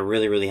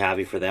 really, really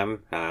happy for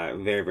them.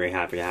 Very, very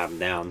happy to have them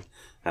down,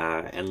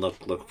 and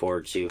look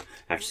forward to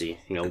actually,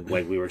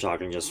 when we were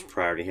talking just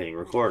prior to hitting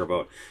record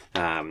about,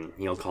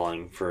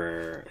 calling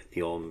for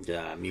the old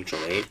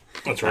mutual aid.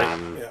 That's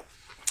right.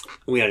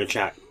 We had a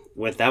chat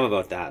with them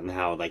about that and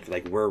how like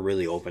we're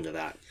really open to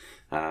that.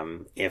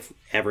 If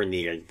ever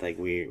needed, like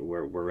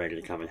we're ready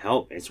to come and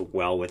help. It's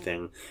well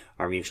within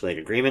our mutual aid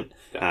agreement.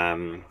 We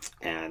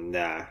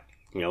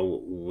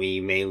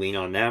may lean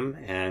on them,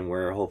 and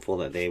we're hopeful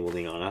that they will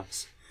lean on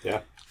us.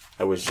 Yeah.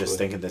 I was just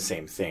thinking the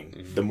same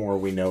thing. The more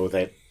we know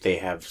that they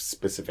have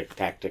specific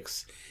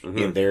tactics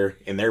in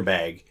their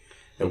bag,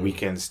 that we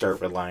can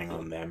start relying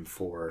on them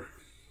for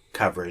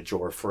coverage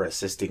or for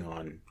assisting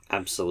on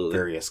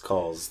various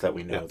calls that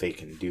we know they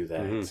can do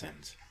that.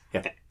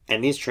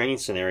 And these training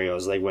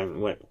scenarios, like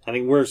when I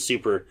think we're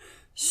super,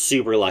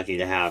 super lucky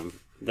to have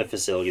the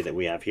facility that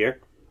we have here.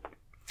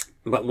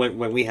 But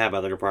when we have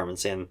other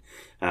departments in,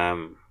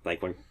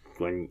 like when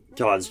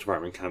Todd's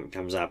department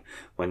comes up,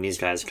 when these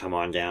guys come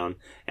on down,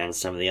 and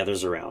some of the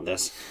others around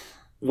us,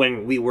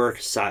 when we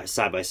work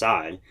side by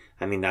side,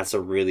 I mean, that's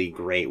a really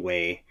great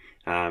way.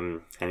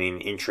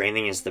 In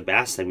training is the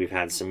best. Like, we've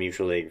had some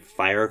mutual aid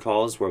fire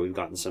calls where we've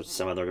gotten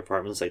some other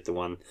departments, like the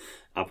one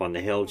up on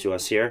the hill to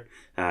us here.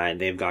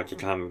 They've got to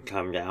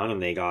come down,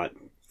 and they got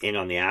in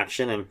on the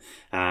action,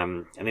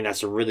 and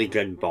that's a really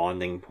good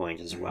bonding point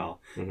as well.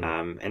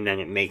 And then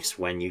it makes,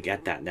 when you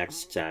get that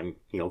next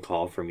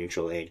call for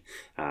mutual aid,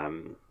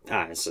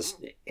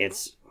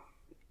 it's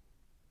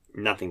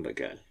nothing but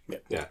good.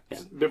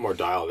 It's a bit more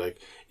dialed. Like,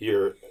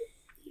 you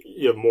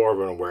have more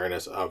of an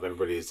awareness of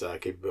everybody's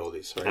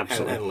capabilities,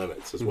 right? And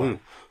limits as well.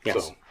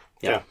 Yes.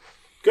 So,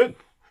 good.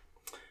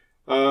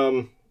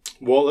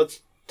 Well,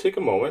 let's take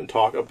a moment and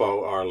talk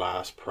about our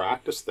last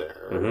practice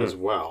there as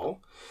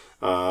well.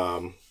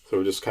 So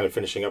we're just kind of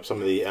finishing up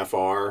some of the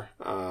FR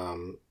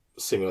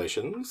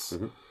simulations.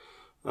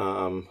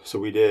 So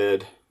we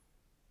did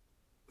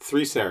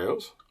 3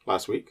 scenarios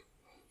last week.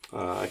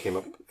 I came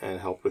up and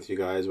helped with you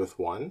guys with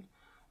one.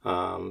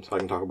 So I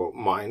can talk about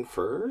mine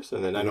first,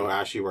 and then I know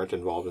Ash, you weren't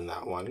involved in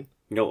that one.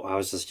 No, I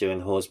was just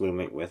doing hose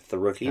movement with the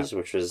rookies,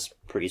 which was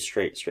pretty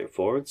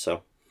straightforward.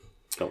 So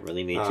don't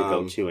really need to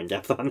go too in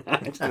depth on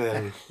that. And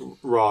then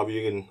Rob,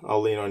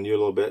 I'll lean on you a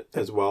little bit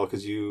as well,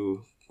 because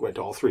you went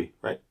to all 3,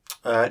 right?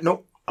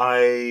 No,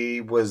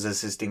 I was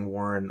assisting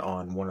Warren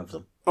on one of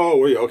them. Oh,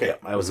 were you? Okay. Yeah,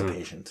 I was a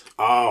patient.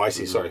 Oh, I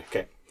see. Sorry.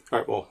 Okay. All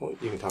right. Well,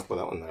 you can talk about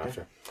that one then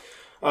after.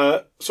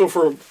 So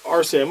for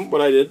our sim,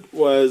 what I did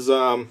was,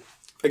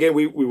 again,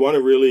 we want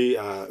to really,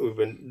 we've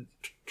been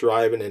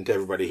driving into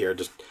everybody here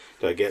just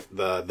to get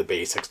the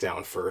basics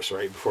down first,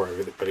 right, before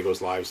everybody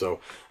goes live. So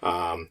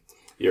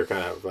you're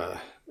kind of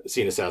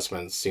scene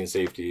assessments, scene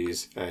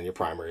safeties, and your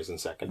primaries and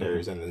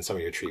secondaries, and then some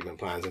of your treatment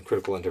plans and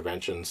critical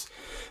interventions.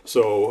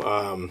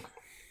 So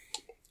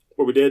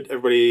what we did,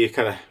 we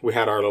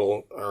had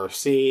our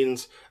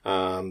scenes.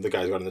 The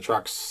guys got in the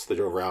trucks, they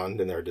drove around,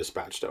 and they were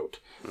dispatched out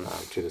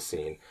to the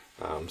scene.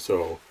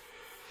 So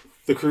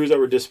the crews that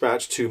were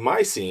dispatched to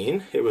my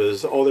scene, it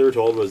was all they were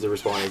told was they're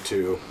responding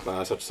to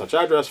such and such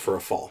address for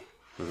a fall.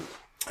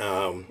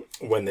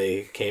 When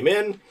they came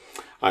in,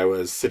 I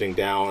was sitting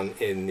down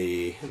in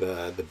the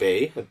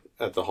bay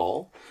at the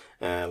hall,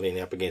 leaning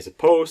up against a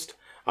post.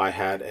 I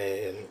had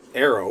an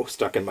arrow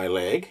stuck in my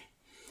leg,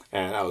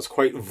 and I was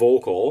quite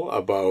vocal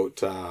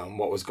about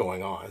what was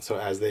going on. So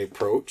as they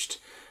approached,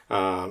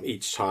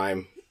 each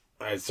time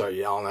I'd start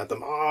yelling at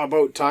them, "Oh,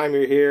 about time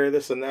you're here,"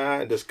 this and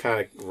that, and just kind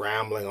of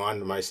rambling on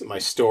to my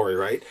story,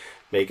 right?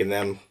 Making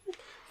them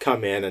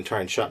come in and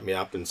try and shut me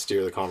up and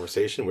steer the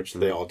conversation, which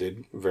they all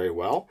did very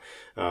well.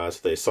 So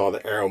they saw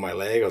the arrow in my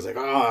leg. I was like,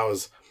 I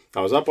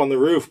was up on the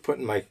roof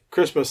putting my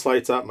Christmas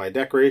lights up, my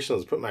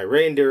decorations, putting my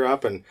reindeer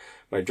up, and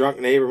my drunk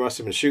neighbor must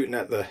have been shooting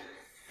at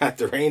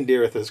the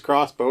reindeer with his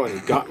crossbow, and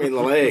he got me in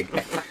the leg,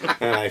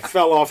 and I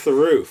fell off the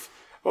roof.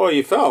 Oh,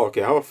 you fell?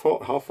 Okay, how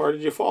far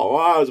did you fall?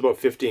 Well, I was about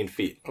 15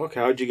 feet. Okay,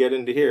 how'd you get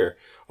into here?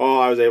 Oh,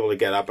 I was able to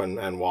get up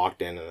and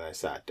walked in, and I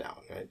sat down,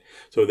 right?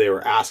 So they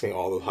were asking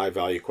all the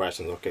high-value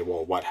questions. Okay,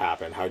 well, what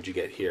happened? How'd you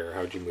get here?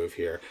 How'd you move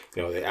here?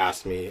 They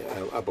asked me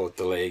about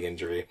the leg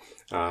injury,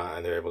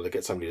 and they're able to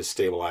get somebody to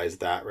stabilize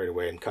that right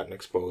away and cut and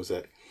expose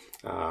it.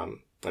 And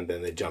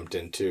then they jumped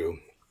into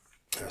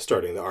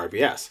starting the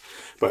RBS.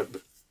 But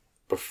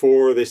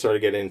before they started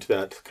getting into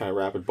that kind of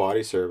rapid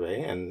body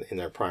survey and in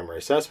their primary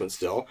assessment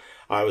still,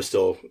 I was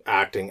still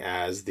acting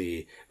as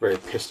the very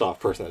pissed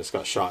off person that just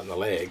got shot in the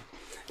leg.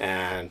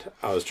 And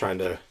I was trying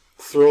to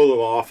throw them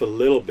off a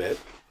little bit,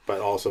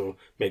 but also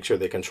make sure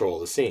they control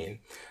the scene.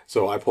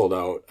 So I pulled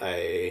out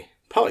a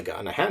pellet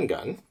gun, a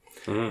handgun,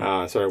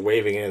 started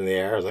waving it in the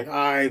air. I was like,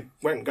 I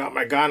went and got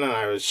my gun and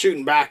I was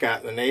shooting back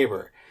at the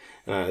neighbor.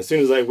 As soon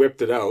as I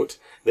whipped it out,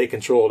 they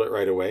controlled it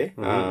right away.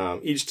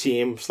 Each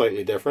team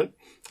slightly different.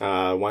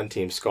 One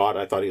team, Scott,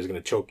 I thought he was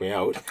going to choke me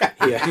out.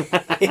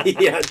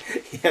 He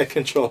had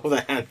control of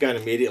the handgun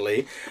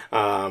immediately.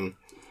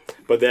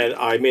 But then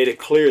I made it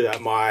clear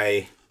that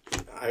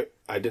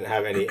I didn't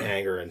have any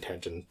anger or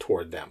intention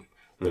toward them.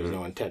 There was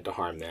no intent to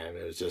harm them.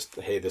 It was just,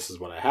 hey, this is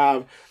what I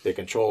have. They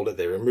controlled it.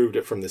 They removed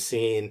it from the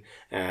scene,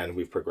 and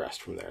we've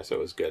progressed from there. So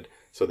it was good.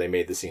 So they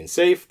made the scene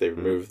safe. They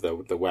removed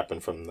the weapon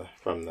from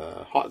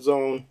the hot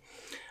zone.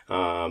 They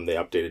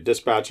updated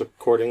dispatch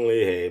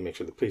accordingly. Hey, make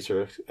sure the police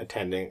are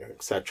attending,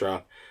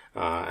 etc.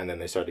 And then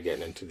they started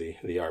getting into the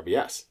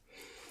RBS.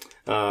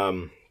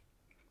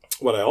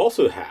 What I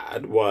also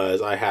had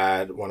was I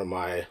had one of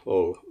my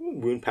little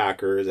wound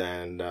packers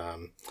and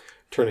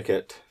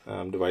tourniquet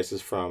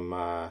devices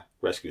from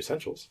Rescue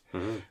Essentials.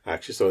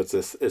 Actually, so it's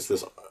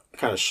this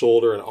kind of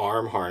shoulder and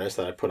arm harness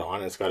that I put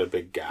on. It's got a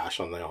big gash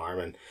on the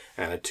arm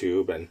and a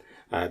tube, and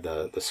I had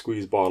the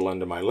squeeze bottle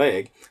under my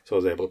leg, so I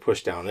was able to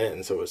push down it,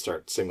 and so it would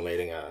start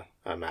simulating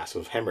a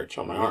massive hemorrhage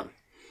on my arm.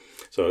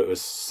 So it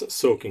was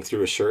soaking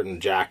through a shirt and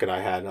jacket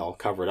I had all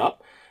covered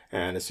up,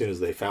 and as soon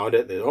as they found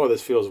it,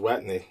 this feels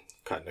wet, and they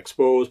cut and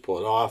expose, pull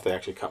it off. They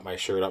actually cut my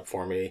shirt up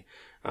for me,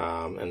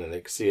 and then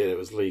they could see it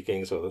was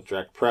leaking, so the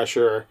direct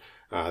pressure,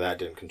 that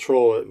didn't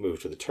control it,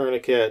 moved to the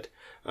tourniquet.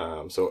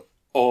 So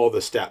all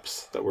the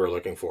steps that we're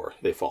looking for,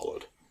 they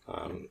followed.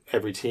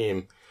 Every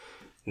team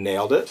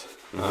nailed it.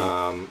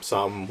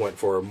 Some went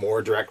for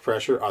more direct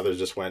pressure, others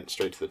just went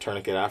straight to the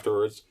tourniquet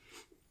afterwards.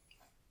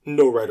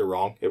 No right or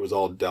wrong. It was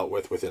all dealt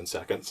with within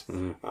seconds.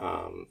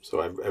 So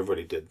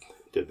everybody did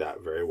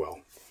that very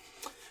well.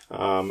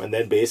 And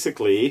then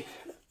basically,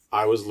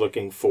 I was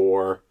looking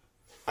for,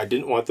 I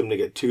didn't want them to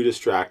get too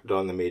distracted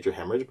on the major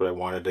hemorrhage, but I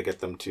wanted to get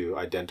them to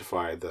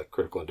identify the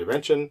critical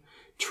intervention,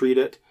 treat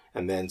it,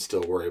 and then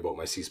still worry about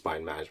my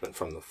C-spine management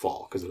from the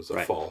fall, because it was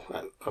a fall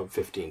of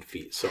 15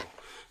 feet. So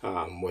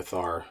with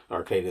our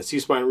Canadian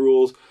C-spine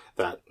rules,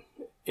 that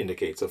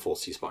indicates a full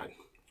C-spine.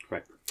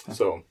 Right.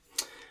 So,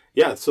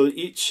 so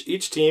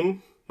each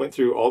team went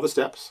through all the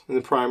steps in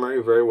the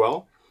primary very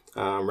well.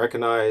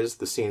 Recognized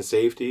the scene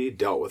safety,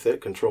 dealt with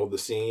it, controlled the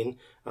scene,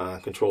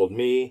 controlled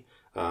me,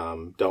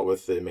 dealt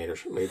with the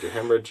major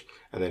hemorrhage,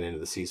 and then into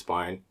the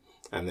C-spine.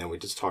 And then we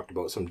just talked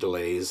about some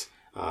delays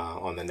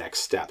on the next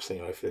steps.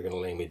 If they're going to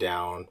lay me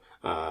down,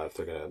 if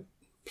they're going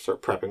to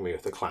start prepping me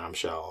with the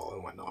clamshell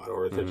and whatnot,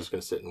 or if they're just going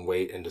to sit and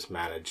wait and just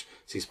manage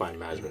C-spine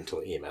management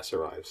until EMS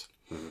arrives.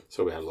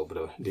 So we had a little bit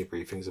of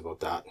debriefings about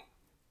that.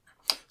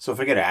 So if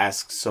I could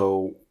ask,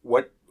 so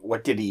what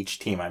did each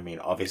team,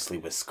 obviously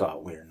with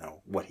Scott, we don't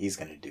know what he's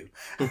going to do.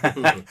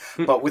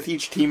 But with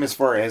each team, as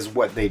far as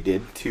what they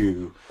did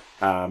to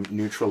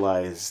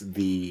neutralize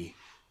the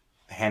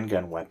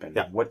handgun weapon,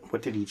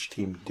 what did each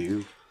team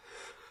do?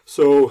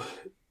 So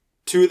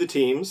 2 of the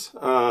teams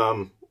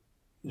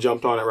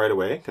jumped on it right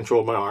away,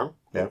 controlled my arm,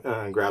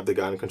 grabbed the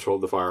gun,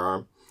 controlled the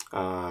firearm,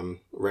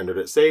 rendered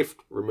it safe,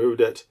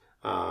 removed it,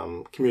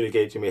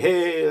 communicate to me,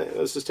 hey,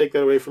 let's just take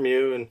that away from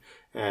you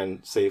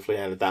and safely.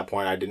 And at that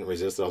point, I didn't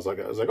resist. I was like,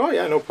 oh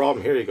yeah, no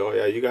problem. Here you go.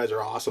 Yeah, you guys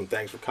are awesome.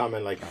 Thanks for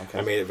coming. Like,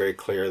 I made it very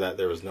clear that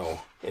there was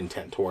no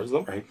intent towards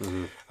them. Right.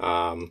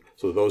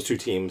 So those two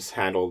teams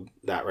handled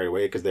that right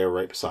away because they were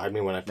right beside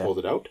me when I pulled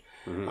it out,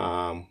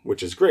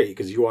 which is great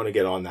because you want to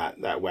get on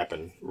that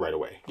weapon right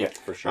away. Yeah,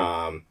 for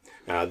sure.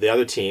 The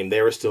other team,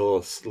 they were still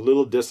a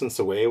little distance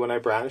away when I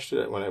brandished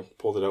it, when I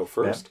pulled it out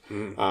first.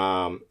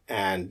 Yeah.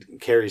 And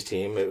Carrie's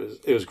team,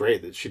 it was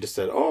great that she just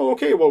said, oh,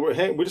 okay, well,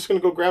 we're just going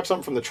to go grab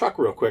something from the truck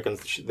real quick. And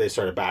they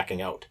started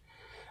backing out,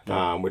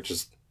 which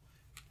is,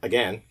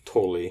 again,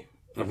 totally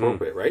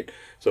appropriate, right?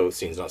 So the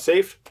scene's not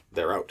safe,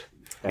 they're out.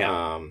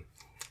 Yeah.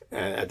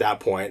 And at that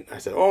point, I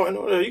said, oh,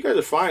 no, you guys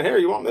are fine. Here,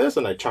 you want this?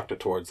 And I chucked it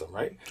towards them,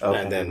 right? Okay.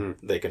 And then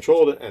they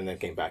controlled it and then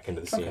came back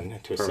into the scene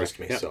to assist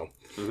me. Yeah. So,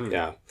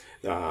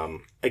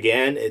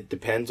 again, it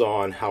depends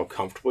on how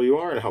comfortable you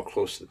are and how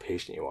close to the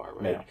patient you are,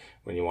 right? Yeah.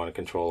 When you want to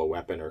control a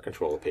weapon or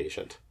control a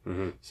patient.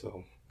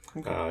 So,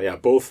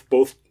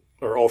 both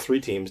or all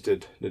three teams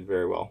did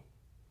very well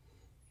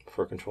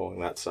for controlling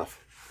that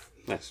stuff.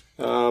 Nice.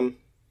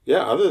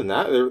 Other than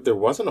that, there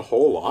wasn't a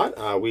whole lot.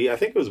 I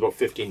think it was about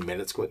 15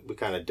 minutes we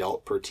kind of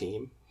dealt per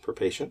team, per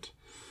patient,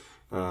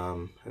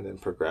 and then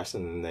progressed,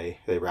 and then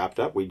they wrapped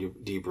up. We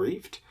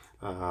debriefed.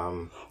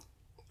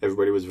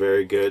 Everybody was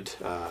very good.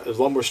 It was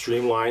a lot more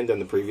streamlined than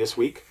the previous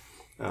week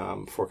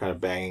for kind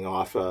of banging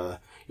off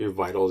your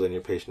vitals and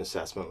your patient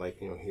assessment,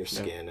 like your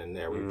skin and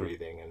airway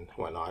breathing and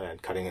whatnot,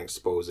 and cutting and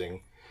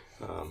exposing.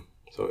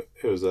 So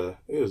it was a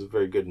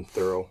very good and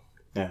thorough.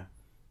 Yeah.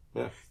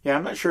 Yeah,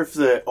 I'm not sure if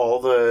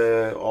all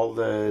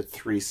the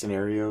three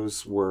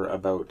scenarios were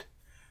about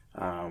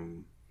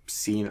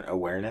scene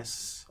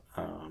awareness.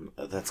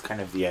 That's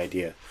kind of the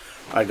idea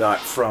I got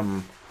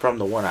from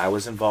the one I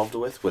was involved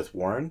with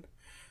Warren.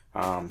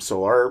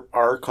 So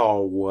our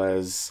call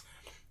was,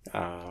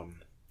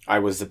 I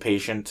was the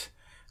patient.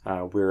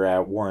 We were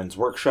at Warren's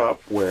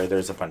workshop where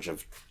there's a bunch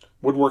of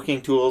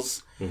woodworking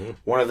tools.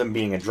 One of them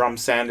being a drum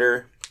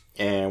sander,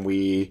 and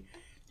we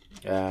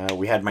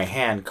had my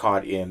hand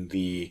caught in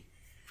the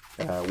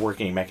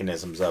working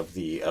mechanisms of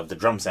the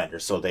drum sander,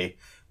 so they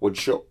would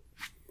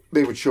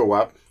show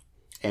up,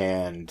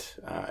 and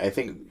I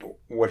think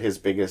what his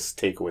biggest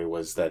takeaway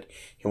was that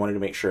he wanted to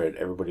make sure that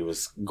everybody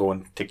was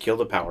going to kill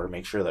the power,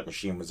 make sure that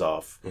machine was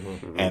off,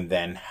 and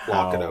then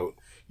lock it out.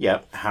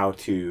 Yep, how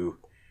to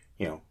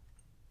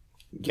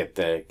get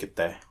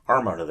the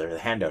arm out of there, the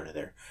hand out of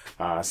there.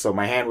 So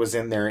my hand was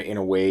in there in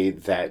a way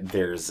that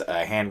there's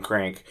a hand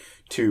crank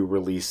to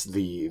release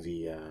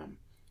the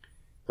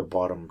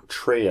bottom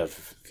tray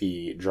of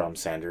the drum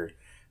sander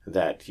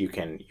that you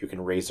can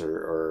raise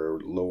or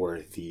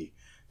lower the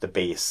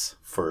base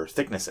for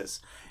thicknesses.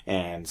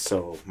 And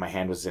so my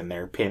hand was in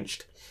there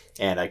pinched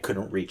and I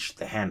couldn't reach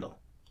the handle.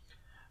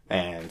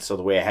 And so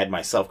the way I had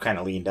myself kind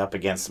of leaned up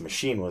against the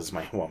machine was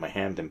my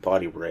hand and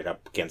body were right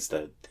up against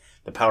the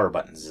power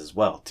buttons as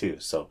well too.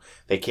 So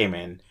they came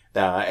in,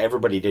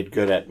 everybody did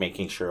good at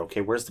making sure, okay,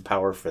 where's the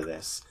power for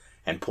this?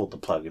 And pulled the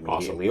plug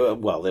immediately.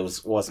 Awesome. Well,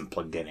 it wasn't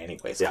plugged in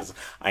anyways because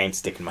I ain't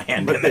sticking my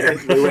hand in there.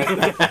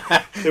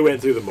 They went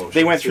through the motions.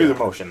 They went through the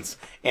motions.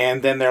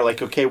 And then they're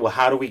like, okay, well,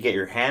 how do we get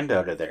your hand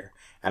out of there?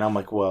 And I'm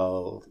like,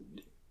 well,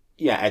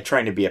 yeah, I'm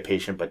trying to be a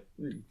patient, but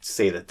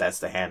say that that's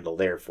the handle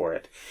there for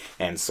it.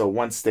 And so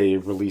once they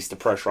released the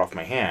pressure off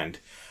my hand,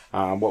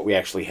 what we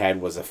actually had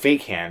was a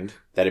fake hand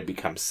that had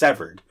become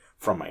severed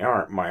from my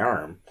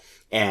arm.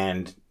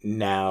 And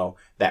now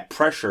that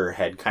pressure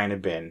had kind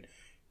of been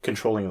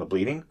controlling the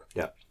bleeding.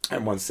 Yeah.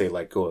 And once they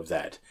let go of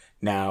that,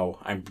 now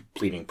I'm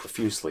bleeding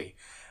profusely.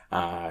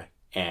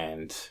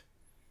 And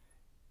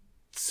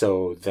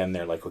so then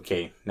they're like,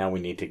 okay, now we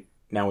need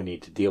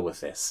to deal with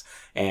this.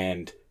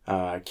 And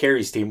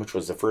Carrie's team, which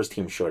was the first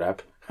team, showed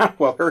up.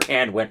 Well, her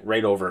hand went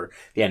right over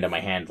the end of my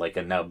hand like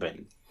a nub,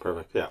 and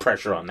perfect. Yeah.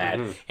 Pressure on that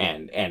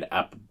and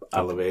up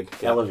elevated.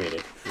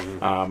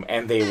 Mm-hmm.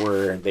 And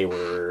they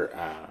were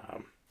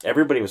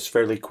everybody was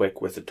fairly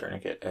quick with the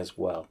tourniquet as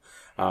well.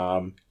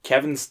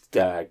 Kevin's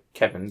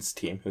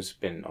team, who's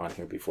been on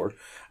here before,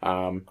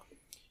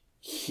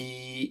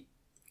 he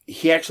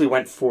actually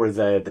went for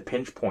the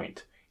pinch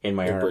point in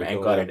my arm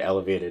and got it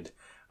elevated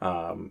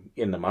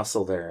in the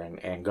muscle there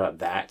and got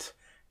that.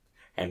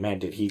 And man,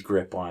 did he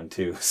grip on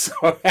too.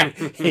 So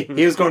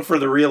he was going for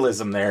the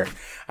realism there.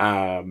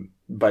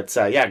 But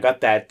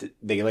got that.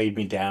 They laid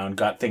me down,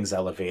 got things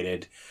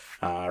elevated,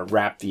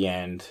 wrapped the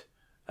end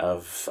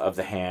of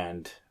the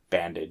hand,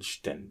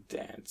 bandaged, and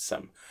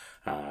some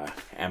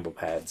ambo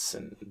pads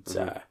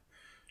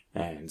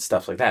and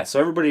stuff like that. So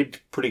everybody did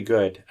pretty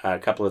good. A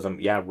couple of them,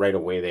 right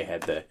away they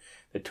had the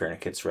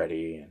tourniquets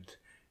ready,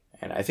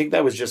 and I think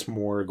that was just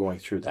more going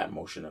through that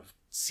motion of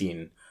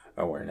scene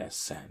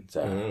awareness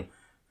and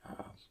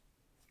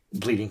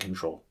bleeding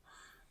control.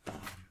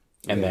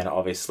 And then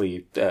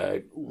obviously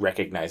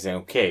recognizing,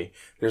 okay,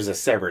 there's a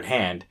severed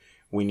hand.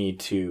 We need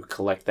to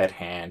collect that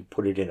hand,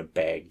 put it in a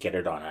bag, get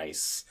it on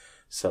ice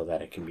so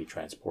that it can be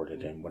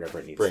transported and whatever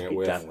it needs to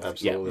be done with.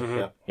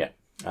 Absolutely. Yeah.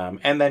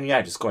 And then,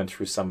 just going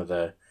through some of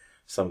the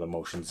some of the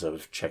motions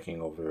of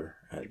checking over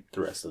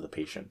the rest of the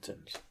patient.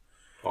 And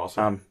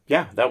awesome.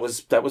 That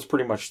was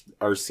pretty much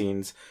our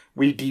scenes.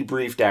 We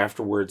debriefed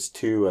afterwards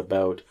too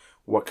about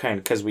what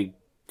kind, because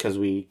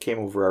we came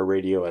over our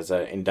radio as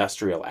an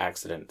industrial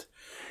accident.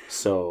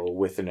 So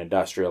with an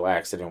industrial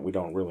accident, we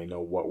don't really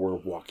know what we're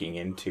walking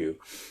into.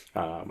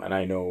 And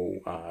I know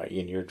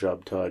in your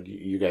job, Todd,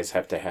 you guys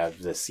have to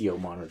have the CO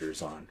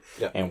monitors on.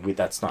 Yeah. And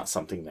that's not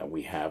something that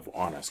we have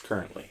on us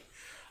currently.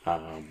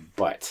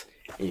 But,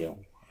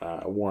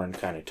 Warren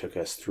kind of took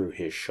us through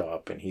his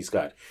shop, and he's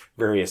got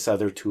various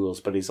other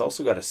tools, but he's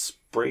also got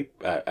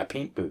a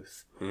paint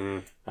booth.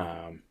 And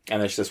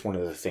that's just one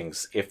of the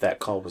things, if that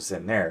call was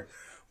in there,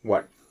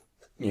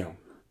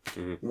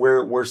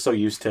 we're so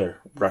used to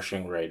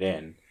rushing right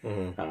in,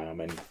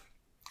 and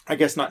I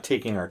guess not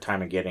taking our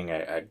time and getting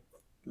a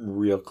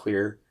real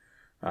clear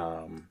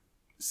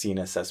scene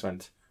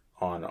assessment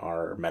on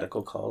our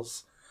medical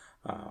calls.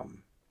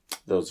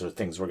 Those are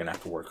things we're gonna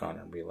have to work on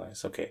and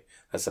realize. Okay,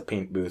 that's a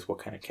paint booth. What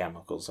kind of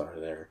chemicals are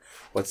there?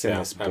 What's in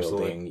this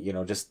building?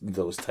 Absolutely. Just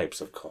those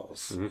types of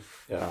calls,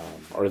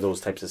 or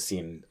those types of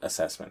scene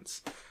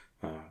assessments.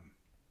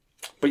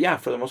 But yeah,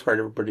 for the most part,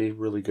 everybody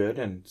really good.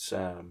 And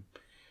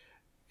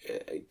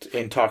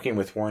in talking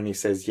with Warren, he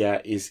says,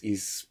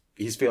 he's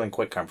feeling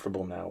quite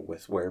comfortable now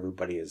with where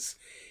everybody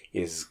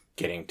is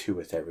getting to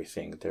with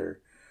everything. They're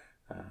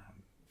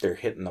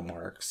hitting the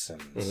marks,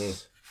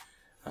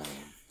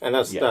 and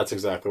that's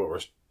exactly what we're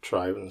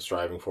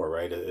striving for,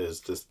 right? Is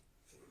just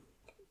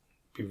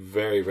be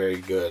very, very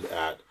good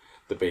at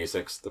the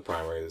basics, the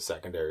primary, the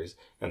secondaries,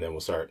 and then we'll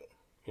start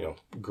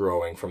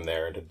growing from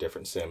there into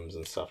different sims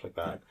and stuff like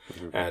that.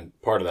 And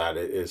part of that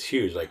is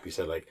huge, like we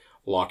said, like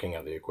locking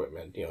out the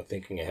equipment,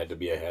 thinking ahead to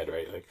be ahead,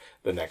 right? Like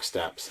the next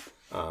steps.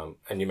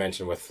 And you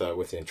mentioned with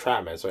the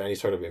entrapment, so any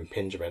sort of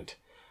impingement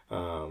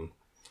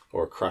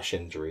or crush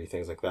injury,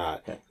 things like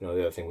that. Yeah.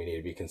 The other thing we need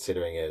to be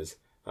considering is,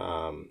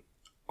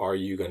 are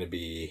you going to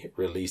be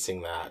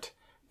releasing that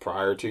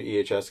prior to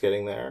EHS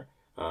getting there?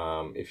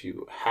 If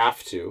you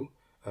have to,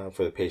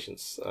 for the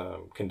patient's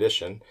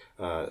condition,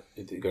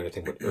 you're going to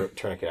think about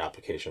tourniquet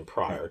application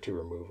prior to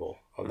removal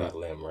of that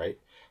limb, right?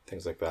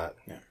 Things like that.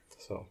 Yeah.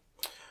 So,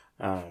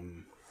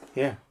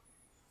 yeah.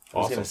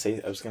 Awesome.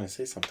 I was gonna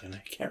say something.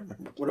 I can't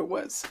remember what it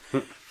was.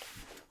 Well,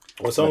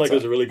 it sounded like it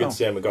was a really good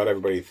sim. It got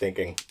everybody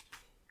thinking.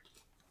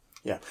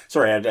 Yeah.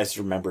 Sorry, I just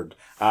remembered.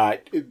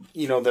 The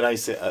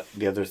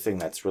other thing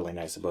that's really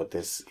nice about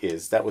this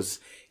is that was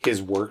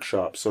his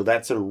workshop. So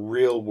that's a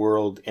real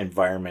world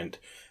environment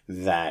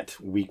that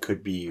we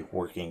could be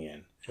working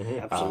in.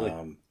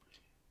 Absolutely.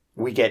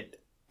 We get,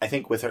 I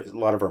think with a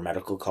lot of our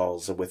medical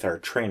calls, with our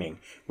training,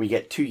 we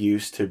get too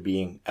used to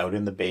being out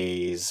in the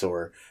bays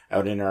or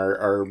out in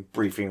our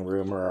briefing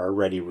room or our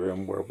ready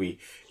room where we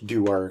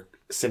do our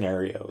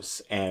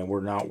scenarios, and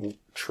we're not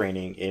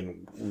training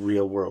in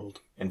real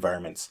world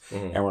environments,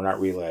 and we're not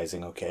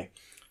realizing, okay,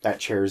 that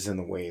chair's in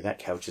the way, that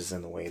couch is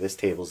in the way, this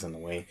table's in the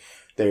way,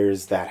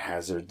 there's that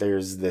hazard,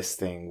 there's this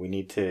thing we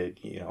need to,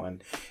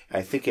 and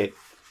I think it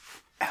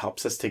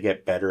helps us to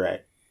get better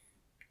at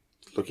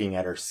looking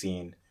at our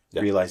scene,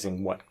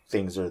 realizing what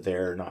things are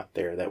there or not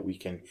there that we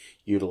can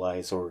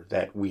utilize or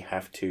that we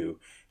have to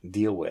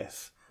deal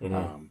with.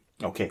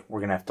 Okay,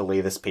 we're gonna have to lay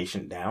this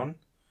patient down.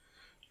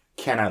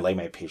 Can I lay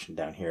my patient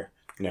down here?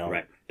 No.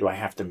 Right. Do I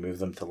have to move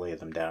them to lay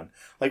them down?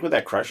 Like with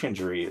that crush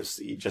injury,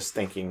 is just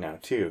thinking now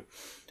too.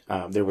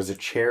 There was a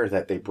chair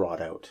that they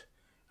brought out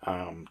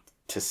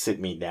to sit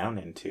me down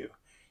into.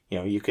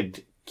 You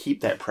could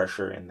keep that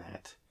pressure in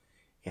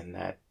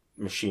that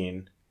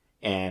machine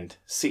and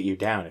sit you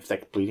down if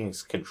that bleeding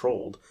is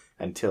controlled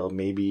until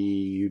maybe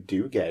you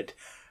do get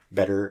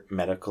better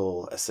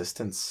medical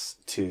assistance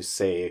to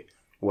say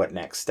what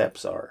next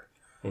steps are.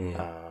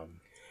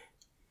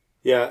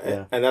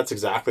 Yeah, and that's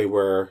exactly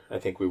where I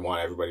think we want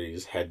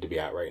everybody's head to be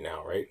at right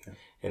now, right? Yeah.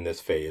 In this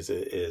phase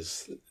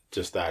is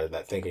just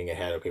that thinking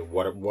ahead. Okay,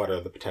 what are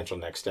the potential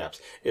next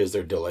steps? Is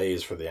there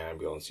delays for the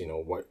ambulance?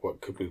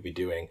 What could we be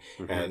doing?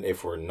 And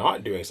if we're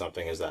not doing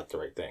something, is that the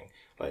right thing?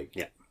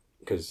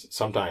 Because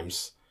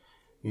sometimes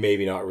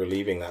maybe not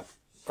relieving that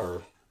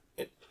or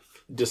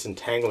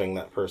disentangling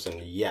that person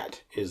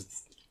yet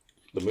is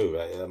the move.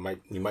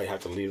 You might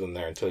have to leave them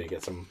there until you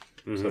get some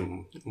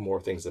more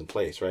things in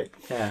place, right?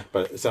 Yeah.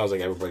 But it sounds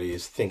like everybody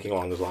is thinking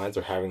along those lines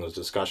or having those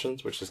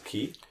discussions, which is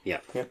key. Yeah.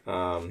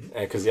 And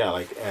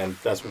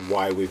that's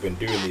why we've been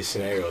doing these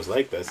scenarios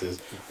like this, is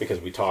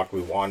because we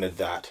wanted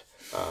that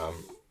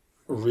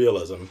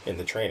realism in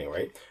the training,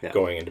 right? Yeah.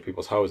 Going into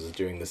people's houses,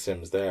 doing the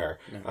sims there.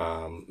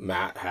 Yeah.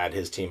 Matt had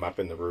his team up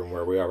in the room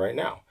where we are right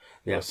now.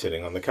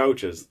 Sitting on the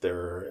couches,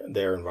 their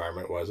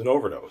environment was an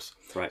overdose.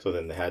 Right. So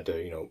then they had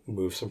to,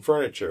 move some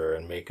furniture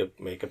and make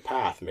a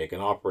path, make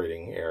an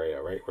operating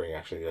area, right, where you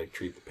actually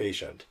treat the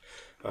patient.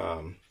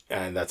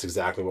 And that's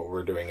exactly what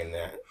we're doing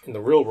in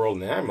the real world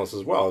in the ambulance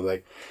as well.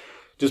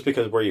 Just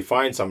because where you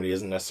find somebody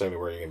isn't necessarily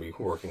where you're going to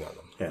be working on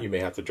them. Yeah. You may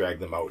have to drag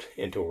them out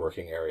into a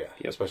working area,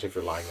 especially if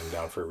you're lying them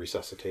down for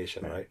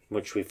resuscitation, right?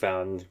 Which we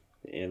found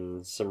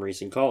in some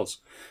recent calls.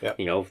 Yep.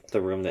 You know,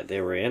 the room that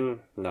they were in,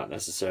 not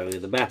necessarily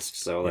the best.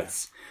 So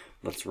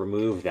let's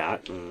remove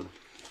that and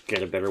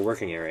get a better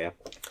working area.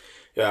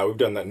 Yeah, we've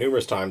done that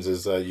numerous times.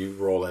 Is you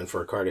roll in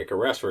for a cardiac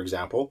arrest, for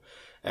example,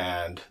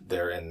 and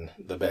they're in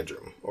the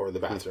bedroom or the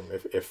bathroom.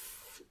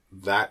 If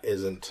that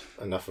isn't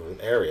enough of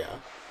an area,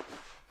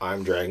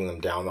 I'm dragging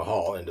them down the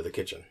hall into the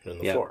kitchen and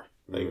the floor.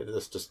 Like,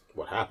 that's just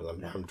what happens.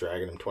 I'm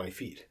dragging them 20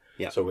 feet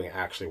so we can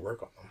actually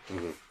work on them.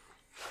 Mm-hmm.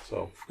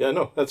 So, yeah,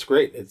 no, that's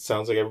great. It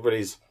sounds like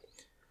everybody's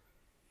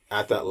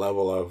at that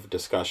level of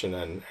discussion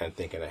and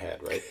thinking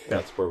ahead, right? Yeah.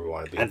 That's where we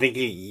want to be. I think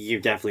you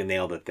definitely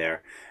nailed it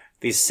there.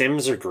 These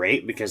sims are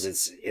great because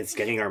it's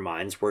getting our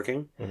minds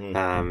working.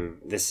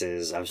 Mm-hmm. This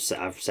is, I've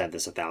said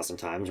this 1,000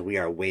 times, we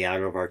are way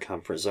out of our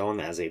comfort zone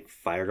as a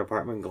fire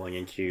department going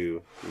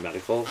into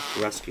medical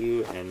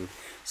rescue and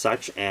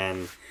such,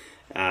 and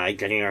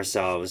getting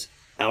ourselves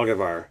out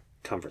of our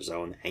comfort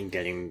zone and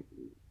getting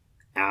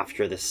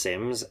after the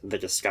sims, the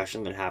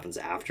discussion that happens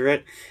after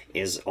it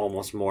is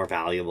almost more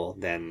valuable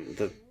than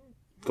the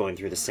going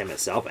through the sim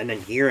itself, and then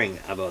hearing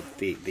about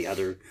the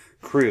other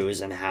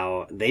crews and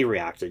how they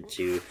reacted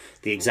to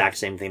the exact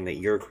same thing that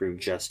your crew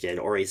just did,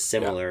 or a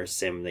similar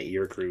sim that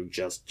your crew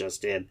just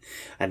did.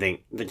 I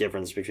think the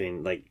difference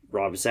between, like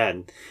Rob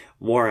said,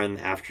 Warren,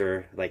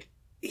 after, like,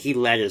 he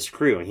led his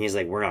crew and he's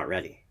like, we're not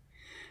ready.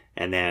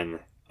 And then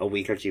a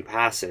week or two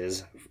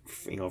passes,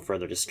 you know,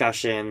 further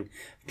discussion,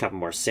 a couple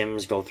more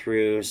sims go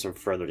through, some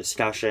further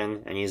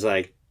discussion, and he's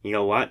like, you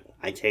know what?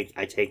 I take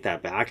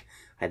that back.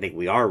 I think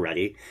we are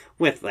ready,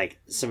 with like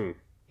some,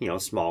 you know,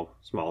 small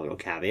little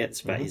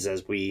caveats, but he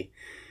says we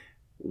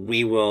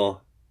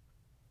will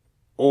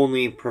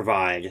only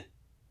provide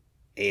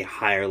a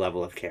higher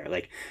level of care.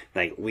 Like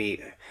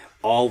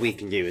all we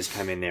can do is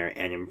come in there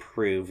and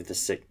improve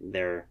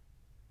their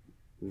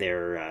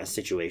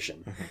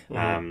situation.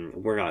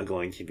 Mm-hmm. We're not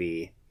going to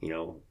be, you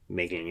know,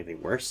 making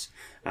anything worse.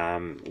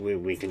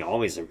 We can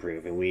always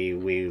improve, and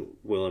we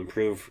will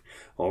improve,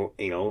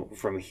 you know,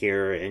 from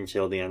here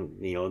until the end,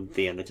 you know,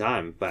 the end of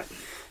time. But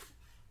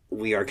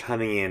we are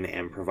coming in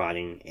and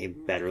providing a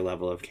better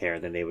level of care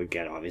than they would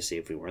get, obviously,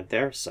 if we weren't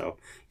there. So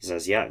he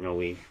says, yeah, no,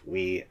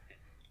 we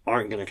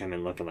aren't going to come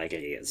in looking like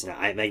idiots. Now,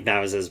 I think that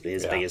was his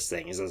biggest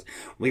thing. He says,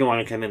 we don't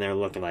want to come in there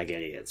looking like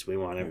idiots. We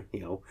want to,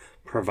 you know,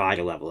 provide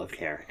a level of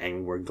care,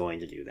 and we're going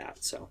to do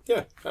that. So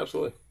yeah,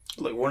 absolutely.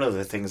 Like, one of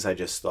the things I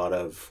just thought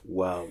of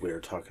while we were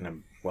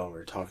talking,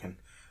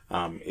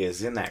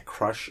 is in that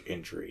crush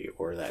injury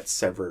or that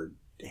severed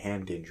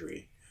hand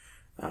injury.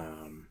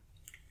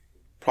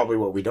 Probably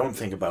what we don't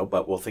think about,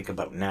 but we'll think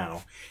about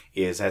now,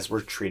 is as we're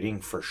treating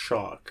for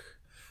shock.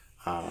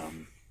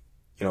 You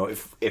know,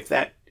 if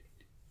that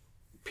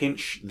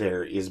pinch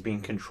there is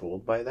being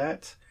controlled by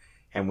that,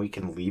 and we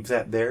can leave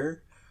that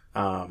there.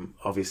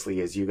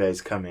 Obviously, as you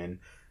guys come in,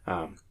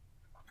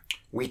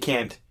 we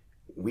can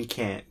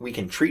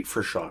treat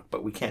for shock,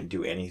 but we can't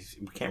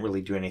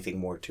really do anything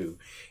more to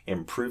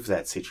improve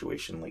that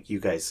situation. Like,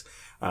 you guys,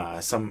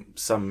 some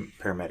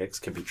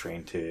paramedics can be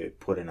trained to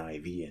put an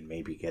IV and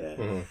maybe get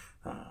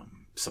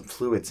some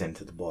fluids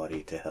into the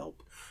body to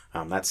help.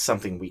 That's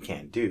something we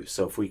can't do.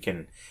 So if we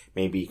can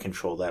maybe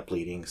control that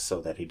bleeding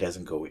so that he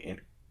doesn't go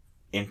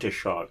into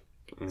shock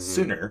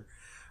sooner,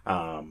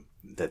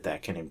 that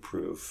can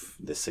improve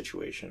this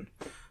situation.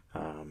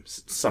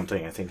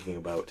 Something I'm thinking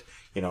about,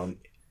 you know,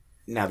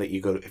 now that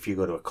if you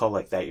go to a call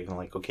like that, you're going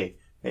like, okay,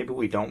 maybe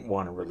we don't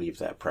want to relieve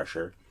that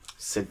pressure.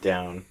 Sit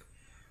down.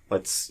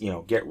 Let's, you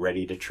know, get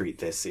ready to treat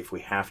this if we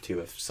have to,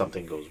 if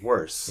something goes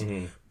worse.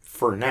 Mm-hmm.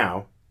 For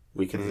now,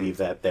 we can leave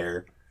that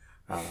there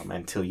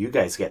until you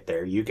guys get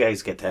there. You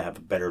guys get to have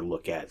a better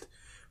look at,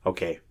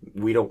 okay,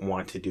 we don't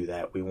want to do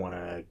that. We want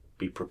to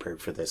be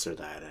prepared for this or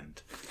that.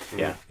 And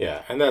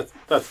yeah. And that's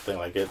the thing.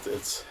 Like,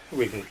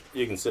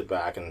 you can sit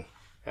back and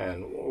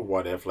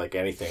what if, like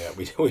anything that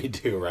we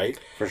do, right?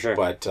 For sure.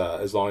 But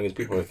as long as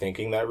people are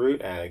thinking that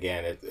route, and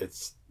again,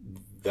 it's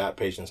that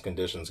patient's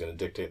condition is going to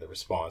dictate the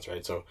response,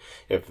 right? So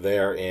if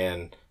they're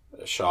in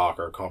shock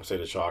or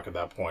compensated shock at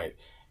that point,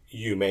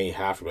 you may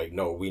have to be like,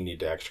 no, we need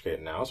to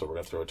extricate now, so we're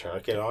going to throw a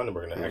tourniquet on and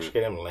we're going to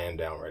extricate him and land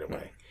down right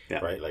away,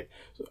 right? Like,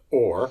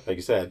 or like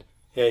you said,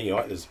 hey, you know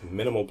what? There's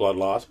minimal blood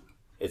loss.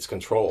 It's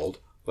controlled.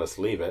 Let's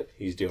leave it.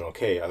 He's doing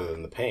okay, other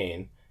than the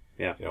pain.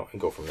 Yeah, you know, and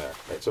go from there.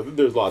 Right. So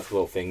there's lots of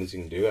little things you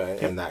can do,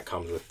 and that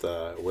comes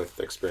with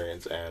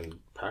experience and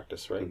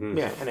practice, right? Mm-hmm.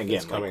 Yeah, and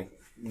again, like,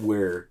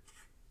 we're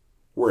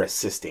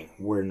assisting.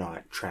 We're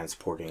not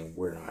transporting.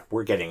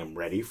 We're getting them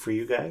ready for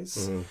you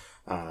guys,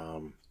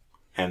 and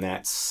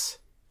that's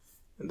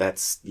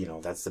you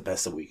know, that's the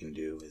best that we can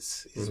do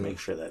is make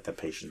sure that the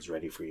patient's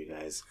ready for you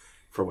guys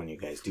for when you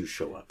guys do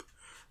show up.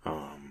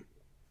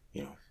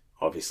 You know,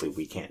 obviously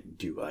we can't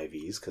do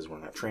IVs because we're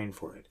not trained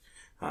for it.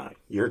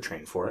 You're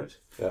trained for it,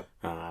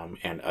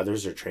 and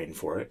others are trained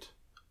for it,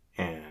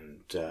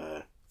 and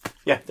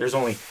there's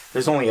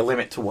only a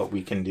limit to what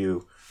we can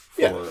do.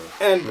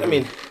 I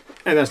mean,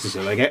 and that's just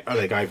it. Like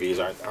IVs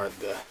aren't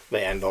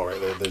the end all, right?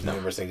 There's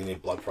numerous things. You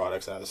need blood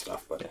products and other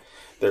stuff, but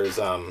there's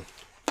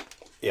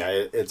Yeah,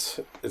 it's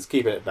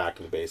keeping it back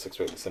to the basics,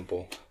 really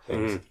simple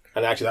things.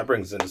 And actually, that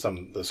brings into some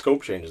of the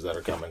scope changes that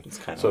are coming.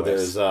 So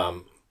there's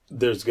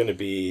going to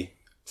be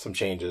some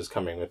changes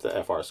coming with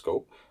the FR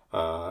scope.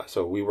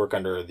 So we work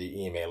under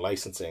the EMA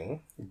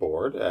licensing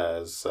board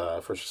as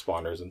first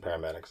responders and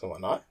paramedics and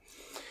whatnot.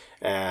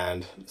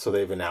 And so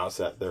they've announced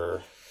that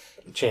their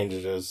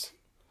changes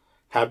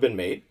have been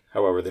made.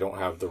 However, they don't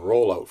have the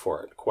rollout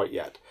for it quite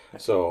yet.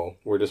 So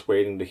we're just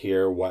waiting to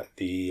hear what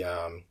the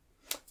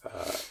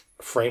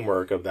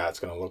framework of that's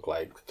going to look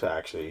like to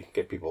actually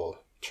get people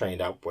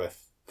trained up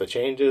with the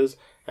changes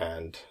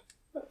and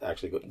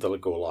actually the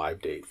go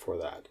live date for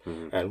that.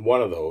 And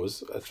one of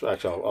those,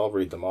 actually I'll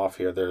read them off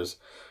here. But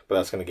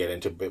that's going to get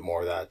into a bit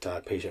more of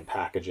that patient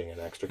packaging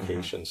and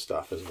extrication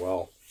stuff as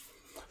well.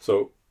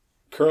 So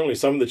currently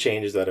some of the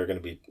changes that are going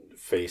to be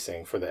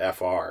facing for the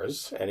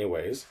FRs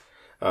anyways,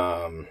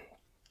 I'm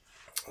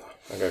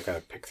going to kind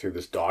of pick through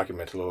this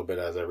document a little bit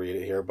as I read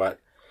it here, but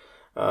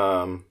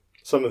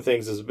some of the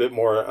things is a bit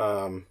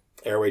more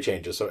airway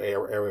changes, so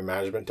airway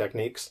management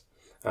techniques.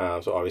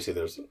 So obviously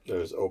there's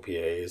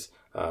OPAs,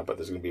 but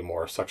there's going to be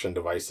more suction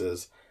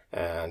devices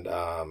and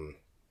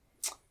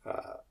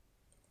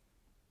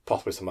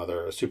possibly some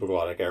other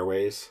supraglottic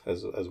airways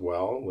as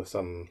well with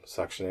some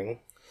suctioning.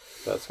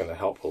 That's going to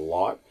help a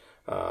lot.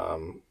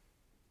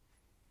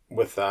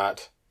 With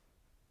that,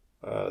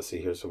 let's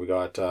see here. So we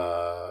got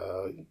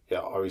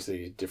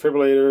obviously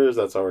defibrillators.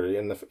 That's already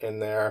in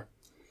there.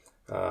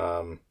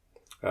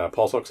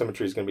 Pulse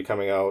oximetry is going to be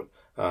coming out.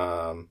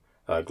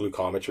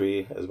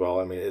 Glucometry as well.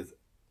 I mean,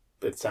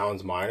 it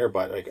sounds minor,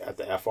 but like at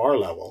the FR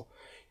level,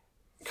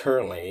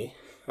 currently,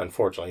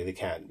 unfortunately, they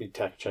can't be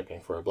checking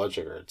for a blood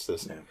sugar. It's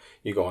just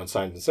you go on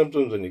signs and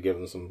symptoms and you give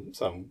them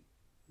some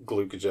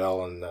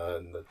glucogel in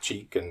the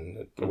cheek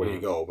and away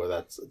you go. But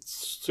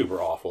it's super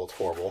awful. It's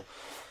horrible.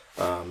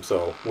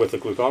 So with the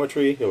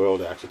glucometry, you'll be able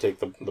to actually take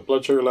the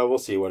blood sugar level,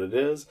 see what it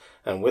is,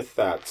 and with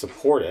that,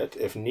 support it,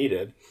 if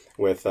needed,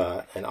 with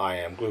an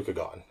IM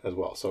glucagon as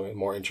well. So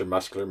more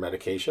intramuscular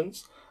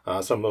medications.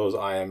 Some of those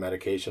IM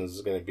medications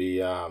is going to be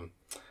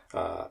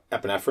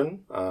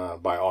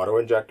epinephrine by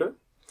auto-injector,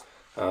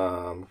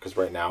 because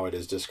right now it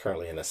is just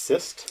currently an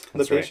assist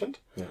the patient.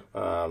 Right.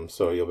 Yeah.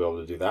 So you'll be able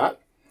to do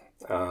that.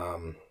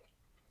 I'm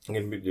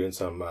going to be doing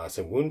some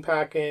wound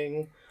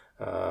packing.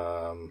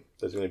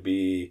 There's going to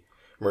be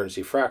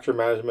emergency fracture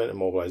management and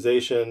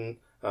mobilization.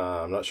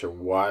 I'm not sure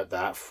what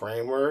that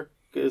framework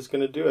is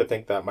going to do. I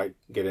think that might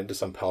get into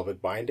some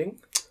pelvic binding.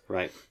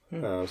 Right.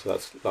 So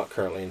that's not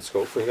currently in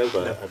scope for you guys,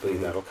 but I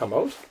believe that'll come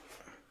out.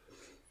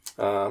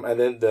 And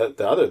then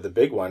the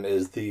big one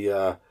is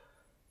they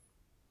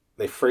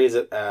phrase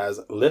it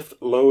as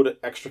lift, load,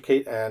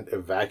 extricate, and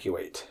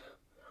evacuate.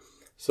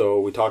 So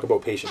we talk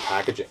about patient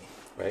packaging,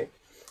 right?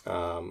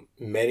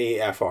 Many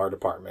FR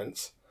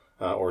departments,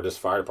 or just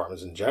fire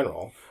departments in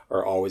general,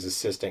 are always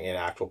assisting in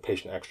actual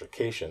patient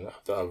extrication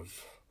out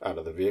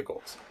of the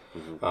vehicles.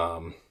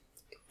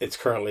 It's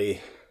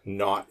currently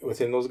not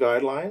within those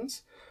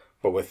guidelines,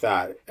 but with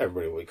that,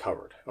 everybody will be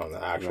covered on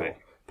the actual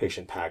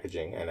patient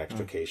packaging and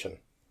extrication.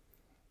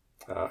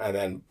 And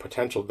then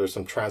there's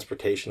some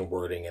transportation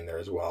wording in there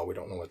as well. We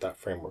don't know what that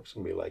framework's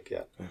going to be like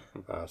yet.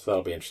 So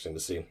that'll be interesting to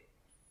see.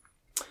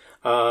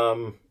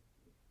 What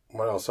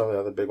else? Some of the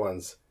other big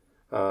ones.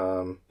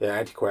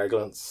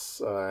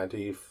 Anticoagulants,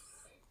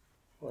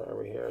 where are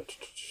we here?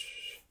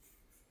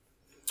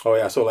 Oh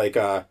yeah, so like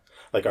our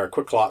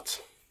quick clots,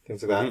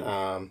 things like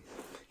that.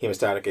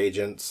 Hemostatic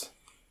agents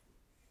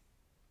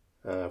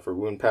for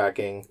wound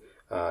packing.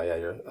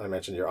 I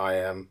mentioned your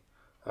IM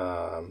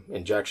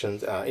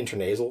injections,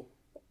 intranasal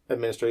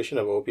administration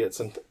of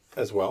opiates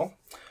as well.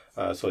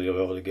 So you'll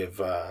be able to give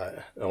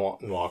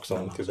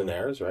naloxone through the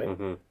nares,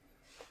 right?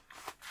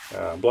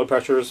 Blood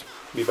pressures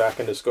be back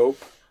into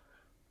scope.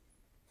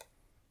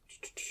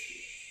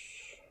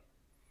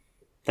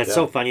 That's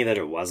so funny that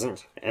it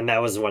wasn't. And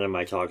that was one of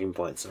my talking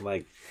points. I'm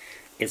like,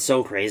 it's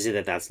so crazy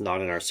that that's not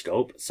in our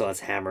scope. So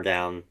let's hammer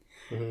down,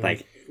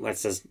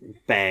 let's just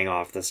bang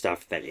off the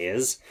stuff that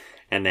is.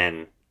 And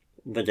then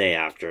the day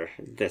after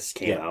this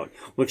came out,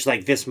 which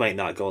this might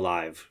not go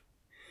live.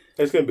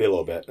 It's going to be a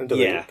little bit until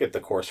they get the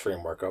course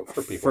framework out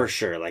for people. For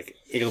sure.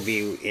 It'll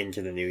be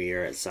into the new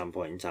year at some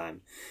point in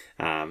time.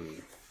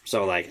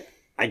 So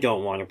I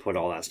don't want to put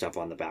all that stuff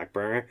on the back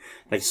burner.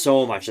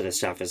 So much of this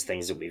stuff is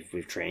things that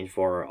we've trained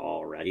for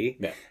already.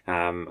 Yeah.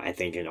 I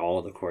think in all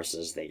of the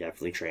courses they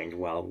definitely trained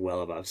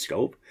well above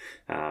scope.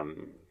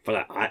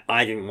 But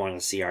I didn't want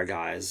to see our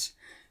guys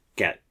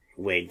get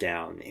weighed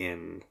down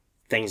in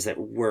things that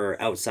were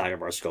outside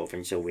of our scope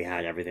until we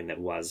had everything that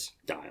was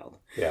dialed.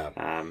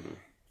 Yeah.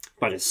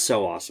 But it's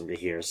so awesome to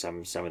hear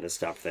some of the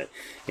stuff that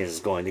is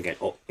going to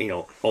get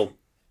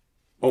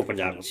opened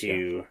up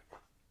to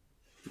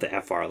the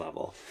FR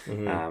level.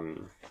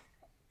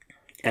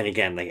 And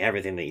again,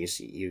 everything that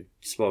you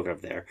spoke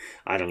of there,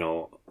 I don't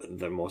know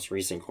the most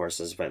recent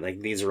courses, but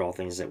these are all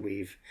things that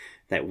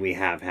we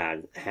have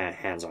had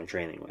hands-on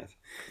training with.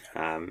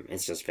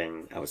 It's just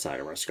been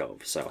outside of our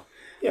scope. So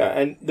yeah,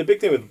 and the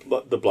big thing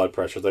with the blood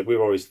pressures,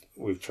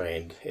 we've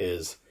trained,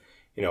 is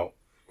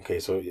okay,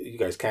 so you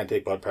guys can't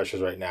take blood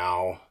pressures right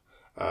now.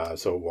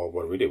 So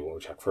what do? Well, we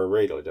check for a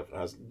radial.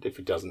 If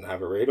he doesn't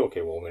have a radial,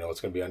 okay, well, we know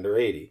it's going to be under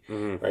 80,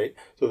 right?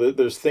 So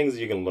there's things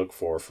you can look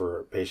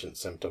for patient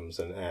symptoms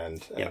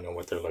and you know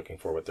what they're looking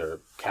for, what their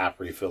cap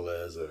refill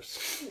is, or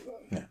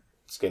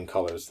skin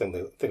colors,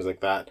 things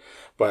like that.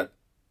 But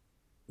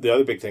the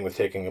other big thing with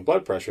taking a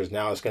blood pressure is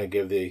now it's going to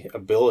give the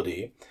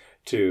ability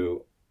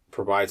to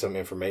provide some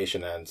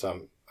information and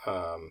some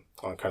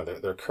on kind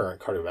of their current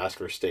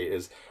cardiovascular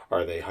state.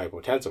 Are they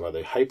hypotensive? Are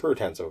they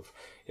hypertensive?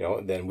 You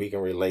know, then we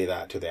can relay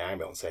that to the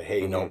ambulance. Say,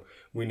 hey, no,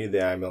 we need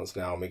the ambulance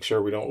now. Make sure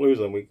we don't lose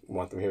them. We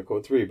want them here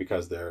code 3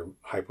 because they're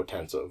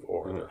hypotensive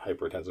or they're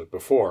hypertensive.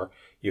 Before,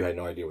 you had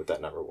no idea what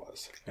that number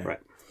was. Right.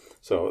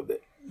 So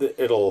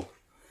it'll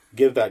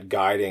give that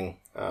guiding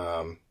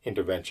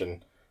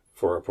intervention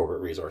for appropriate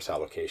resource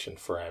allocation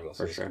for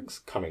ambulances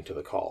coming to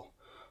the call.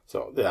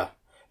 So yeah,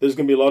 there's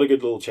going to be a lot of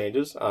good little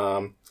changes.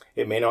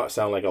 It may not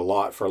sound like a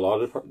lot for a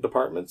lot of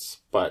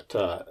departments, but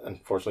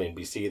unfortunately in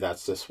BC,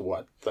 that's just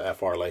what the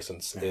FR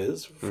license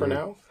is for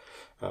now.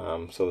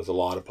 So there's a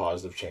lot of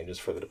positive changes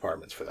for the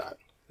departments for that.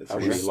 It's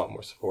really a lot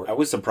more support. I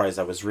was surprised.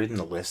 I was reading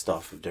the list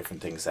off of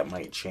different things that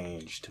might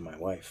change to my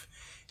wife,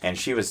 and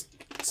she was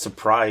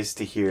surprised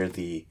to hear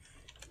the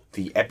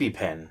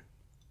EpiPen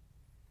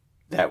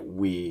that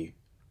we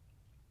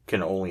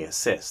can only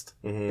assist.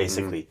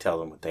 Basically tell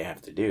them what they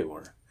have to do,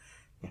 or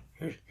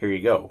here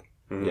you go.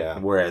 Yeah.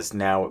 Whereas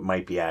now it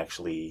might be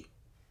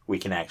we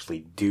can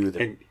actually do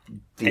the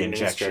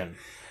injection.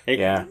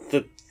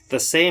 The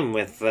same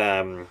with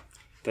the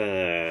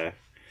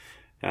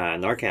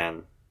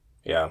Narcan.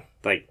 Yeah.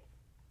 Like,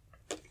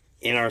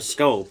 in our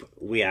scope,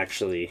 we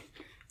actually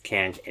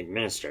can't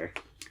administer.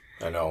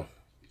 I know.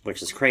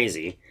 Which is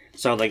crazy.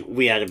 So, like,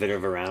 we had a bit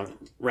of a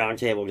round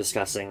table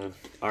discussing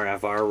our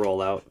FR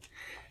rollout,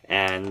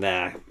 and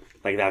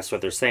like that's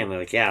what they're saying. They're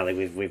like, yeah, like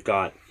we've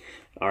got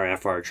our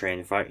FR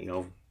trained,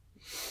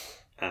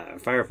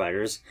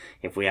 firefighters.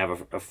 If we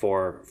have a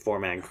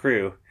four-man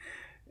crew,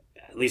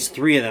 at least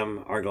 3 of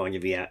them are going to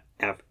be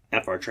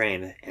FR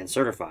trained and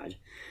certified.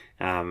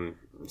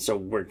 So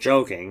we're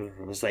joking.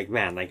 It's like,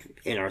 man,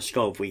 like in our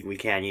scope, we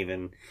can't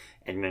even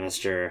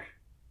administer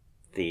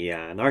the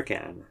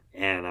Narcan.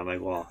 And I'm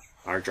like, well,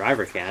 our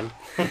driver can,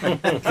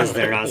 because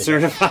they're not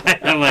certified.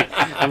 I'm like,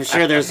 I'm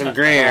sure there's some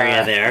gray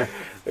area there.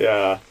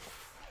 Yeah.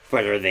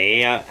 But are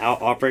they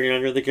operating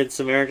under the Good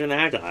Samaritan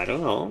Act? I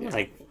don't know.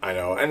 Like, I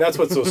know, and that's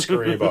what's so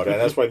screwy about it.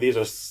 And that's why these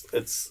are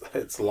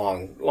it's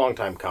long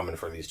time coming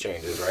for these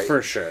changes, right?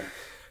 For sure.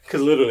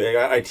 Because literally,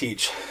 I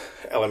teach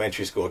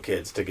elementary school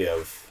kids to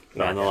give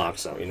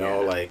naloxone. You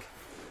know, like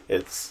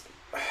it's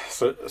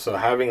so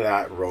having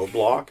that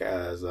roadblock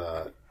as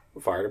a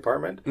fire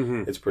department,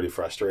 it's pretty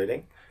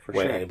frustrating.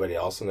 When anybody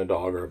else in the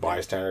dog or a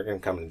bystander can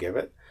come and give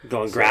it,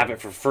 go and grab it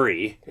for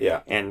free.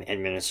 Yeah, and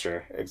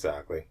administer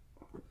exactly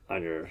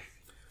under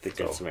the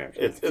Good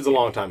Samaritan. It's a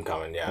long time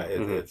coming. Yeah,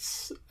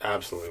 it's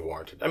absolutely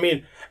warranted. I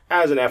mean,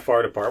 as an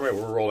FR department,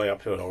 we're rolling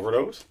up to an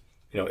overdose.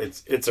 You know,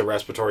 it's a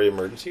respiratory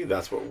emergency.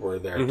 That's what we're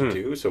there to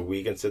do. So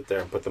we can sit there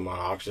and put them on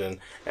oxygen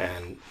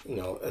and, you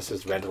know,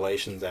 assist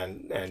ventilations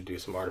and do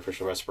some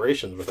artificial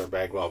respirations with our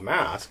bag valve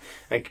mask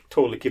and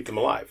totally keep them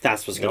alive.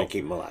 That's what's going to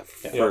keep them alive,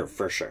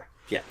 for sure.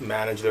 Yeah.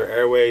 Manage their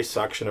airway,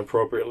 suction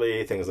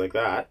appropriately, things like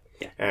that.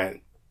 Yeah.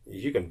 And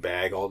you can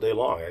bag all day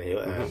long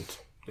and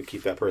to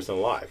keep that person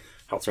alive.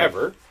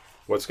 However,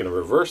 what's going to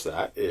reverse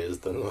that is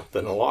the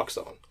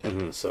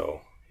naloxone.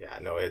 So, yeah,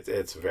 no,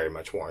 it's very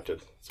much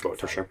warranted. It's about time.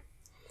 For sure.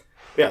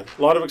 Yeah,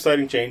 a lot of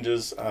exciting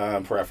changes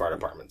for FR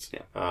departments.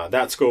 Yeah.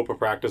 That scope of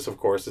practice, of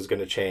course, is going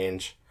to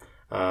change.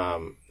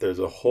 There's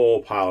a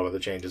whole pile of other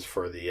changes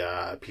for the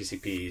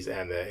PCPs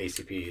and the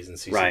ACPs and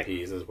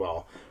CCPs as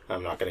well.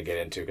 I'm not going to get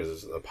into because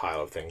there's a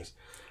pile of things,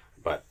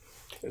 but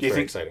it's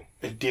very exciting.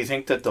 Do you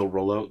think that they'll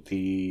roll out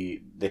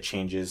the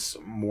changes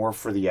more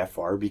for the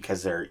FR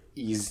because they're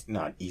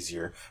not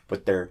easier,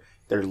 but they're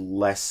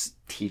less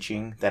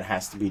teaching that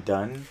has to be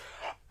done?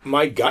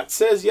 My gut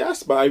says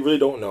yes, but I really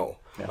don't know.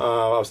 Yeah.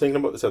 I was thinking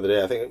about this the other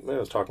day. I think I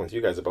was talking with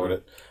you guys about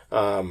it.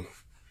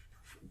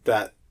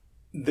 That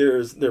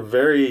they're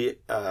very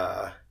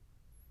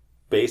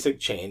basic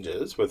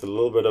changes with a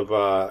little bit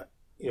of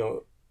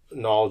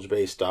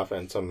knowledge-based stuff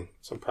and some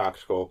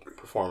practical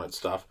performance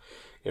stuff.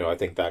 You know, I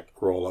think that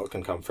rollout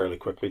can come fairly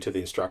quickly to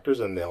the instructors,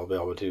 and they'll be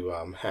able to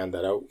hand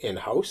that out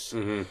in-house.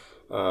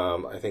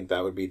 I think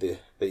that would be the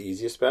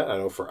easiest bet. I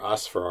know for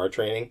us, for our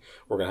training,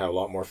 we're going to have a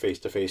lot more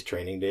face-to-face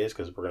training days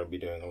because we're going to be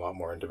doing a lot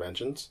more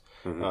interventions,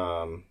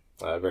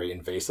 very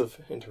invasive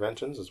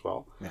interventions as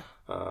well. Yeah.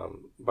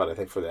 But I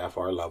think for the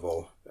FR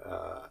level,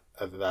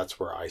 that's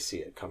where I see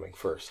it coming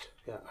first.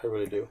 Yeah, I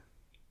really do.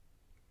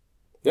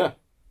 Yeah.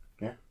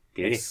 Yeah.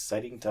 Beauty.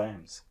 Exciting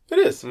times. It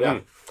is,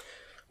 yeah.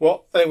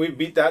 Well, I think we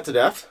beat that to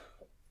death.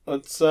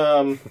 Let's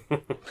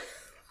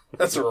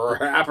let's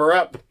wrap her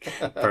up.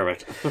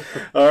 Perfect.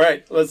 All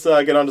right, let's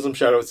get on to some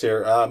shout-outs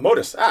here.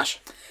 Modus, Ash.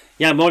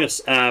 Yeah,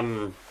 Modus.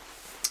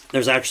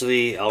 There's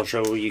actually, I'll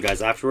show you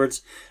guys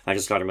afterwards. I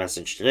just got a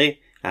message today.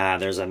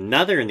 there's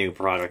another new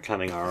product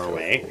coming our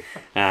way.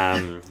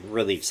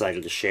 Really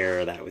excited to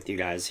share that with you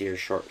guys here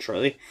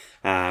shortly.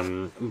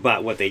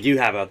 But what they do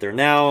have out there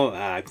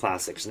now,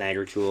 classic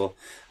snagger tool,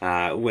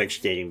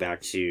 which dating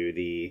back to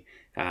the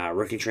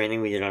rookie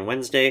training we did on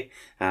Wednesday,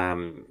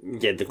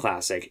 did the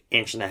classic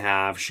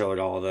 1.5 inch, showed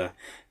all the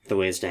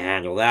ways to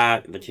handle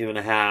that, the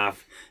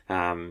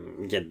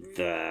 2.5, did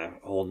the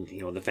whole,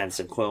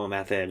 defensive coil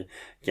method,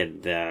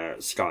 did the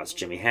Scott's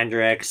Jimi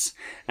Hendrix,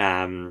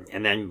 and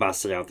then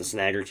busted out the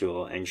snagger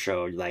tool and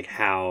showed like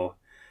how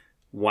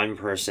one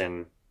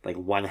person, like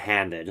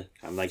one-handed,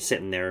 I'm like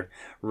sitting there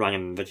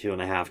running the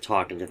 2.5,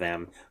 talking to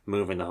them,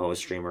 moving the hose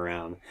stream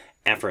around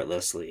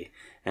effortlessly.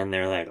 And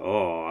they're like,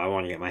 oh, I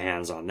want to get my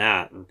hands on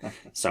that. And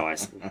so I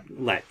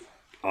let,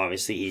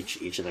 obviously,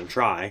 each of them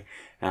try.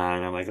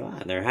 And I'm like, oh,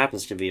 there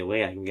happens to be a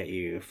way I can get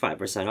you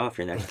 5% off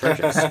your next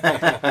purchase.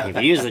 If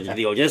you use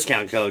the old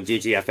discount code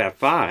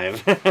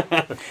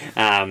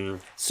DTFF5.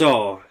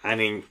 So, I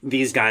mean,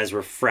 these guys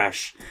were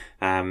fresh.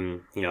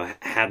 Hadn't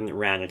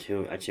ran a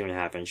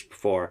 2.5 inch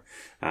before.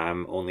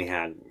 Only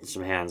had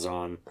some hands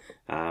on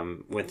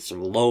with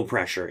some low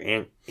pressure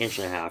 1.5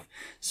 inch.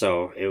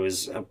 So it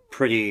was a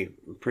pretty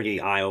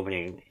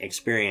eye-opening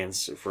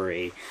experience for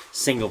a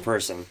single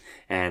person.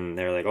 And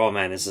they're like, oh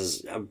man, this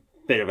is a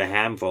bit of a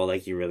handful.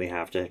 Like, you really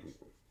have to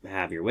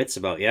have your wits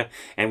about you.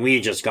 And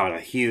we just got a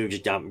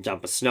huge dump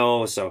of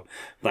snow. So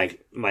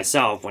like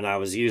myself, when I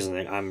was using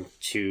it, I'm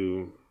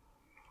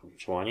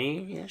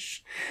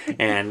 220-ish,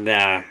 and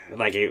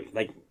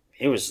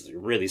it was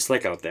really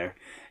slick out there,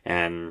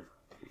 and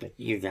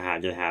you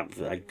had to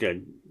have a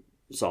good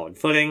solid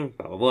footing,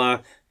 blah blah blah,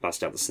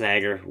 bust out the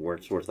snagger,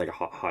 worked like a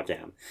hot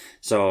damn.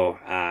 So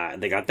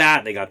they got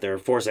that. They got their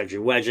force entry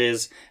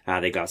wedges.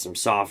 They got some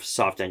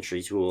soft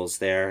entry tools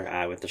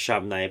there with the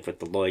shove knife, with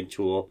the Lloyd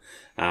tool.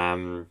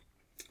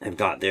 They've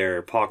got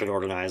their pocket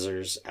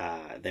organizers,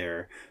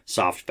 their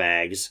soft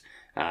bags,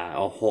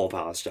 a whole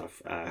pile of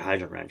stuff,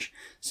 hydrant wrench.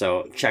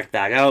 So check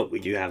that out. We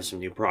do have some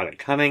new product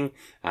coming.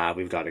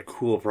 We've got a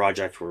cool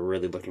project. We're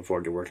really looking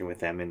forward to working with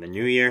them in the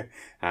new year.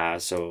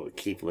 So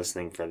keep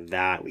listening for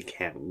that. We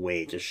can't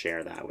wait to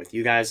share that with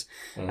you guys.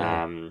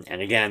 And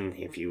again,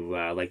 if you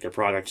like their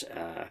product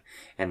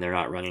and they're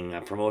not running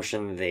a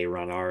promotion, they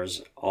run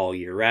ours all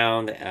year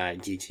round,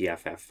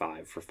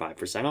 DTFF5 for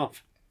 5%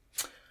 off.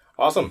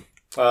 Awesome.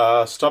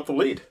 Stop the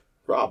lead,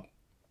 Rob.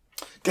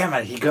 Damn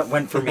it,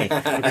 went for me.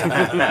 Stop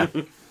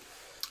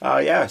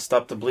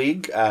the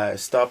bleed.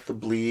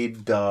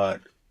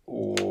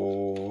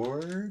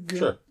 Stopthebleed.org.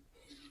 Sure.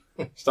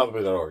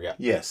 Stopthebleed.org, yeah.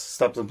 Yes,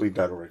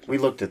 stopthebleed.org. We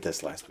looked at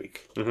this last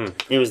week.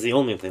 It was the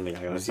only thing that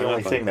I got. It was the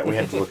only thing that we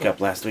had to look up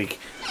last week.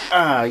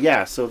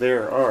 So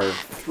there are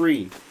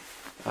 3.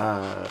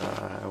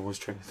 I was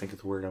trying to think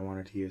of the word I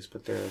wanted to use,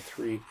 but there are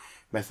 3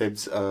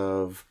 methods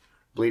of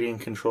bleeding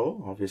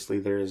control. Obviously,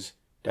 there's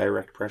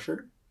direct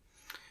pressure.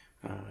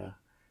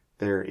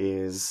 There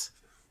is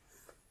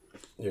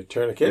your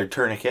tourniquet. Your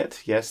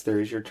tourniquet. Yes, there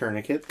is your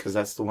tourniquet, because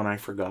that's the one I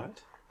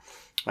forgot.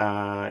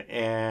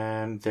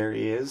 And there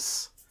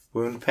is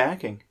wound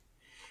packing.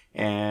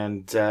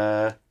 And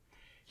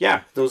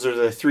those are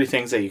the 3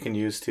 things that you can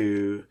use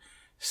to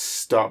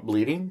stop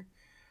bleeding.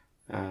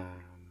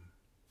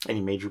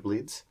 Any major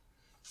bleeds.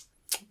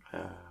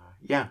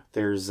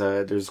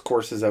 There's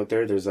courses out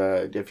there.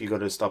 If you go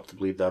to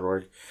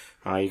stopthebleed.org,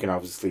 you can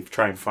obviously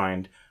try and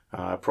find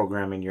a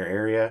program in your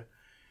area.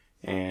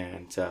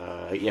 And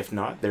if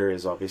not, there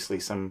is obviously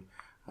some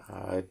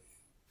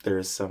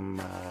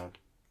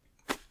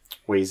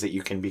ways that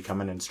you can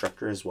become an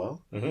instructor as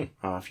well.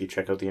 If you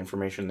check out the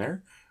information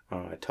there.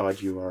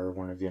 Todd, you are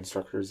one of the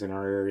instructors in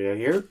our area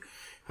here.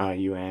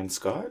 You and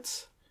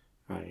Scott's.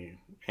 It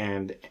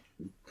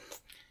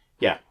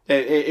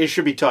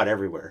should be taught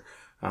everywhere.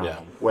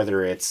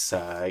 Whether it's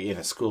in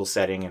a school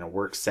setting, in a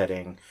work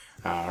setting,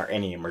 or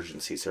any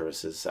emergency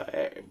services,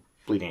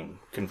 bleeding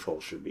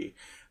control should be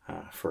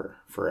for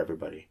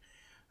everybody.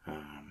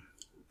 And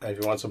if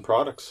you want some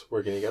products,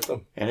 where can you get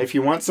them? And if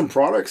you want some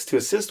products to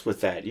assist with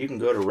that, you can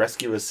go to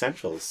Rescue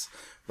Essentials,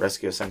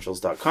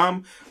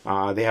 rescueessentials.com.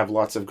 They have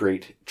lots of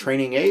great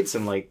training aids,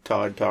 and like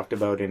Todd talked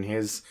about in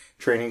his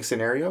training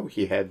scenario,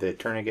 he had the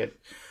tourniquet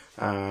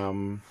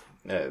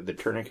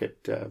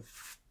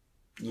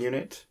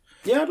unit.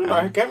 Yeah, I don't know.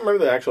 I can't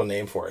remember the actual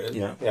name for it.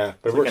 Yeah,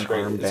 but it works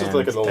great. It's just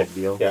like a little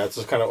deal. Yeah, it's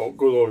just kind of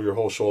goes over your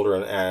whole shoulder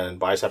and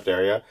bicep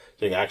area.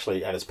 So you can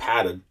actually, and it's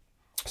padded,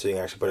 so you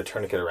can actually put a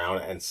tourniquet around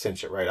it and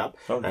cinch it right up,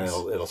 and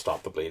it'll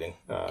stop the bleeding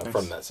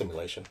from that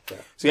simulation.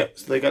 So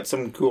they got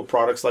some cool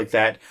products like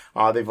that.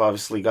 They've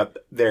obviously got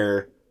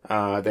their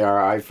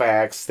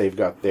IFAKs. They've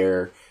got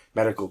their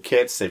medical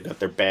kits. They've got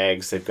their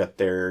bags. They've got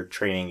their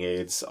training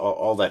aids.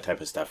 All that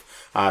type of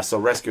stuff.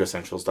 So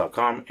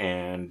rescueessentials.com,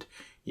 and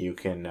you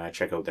can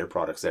check out their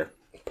products there.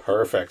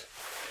 Perfect.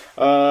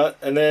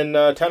 And then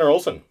Tanner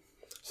Olson.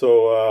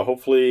 So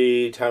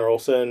hopefully Tanner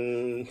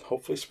Olson,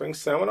 spring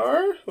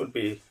seminar would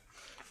be.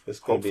 This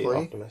could be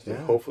optimistic.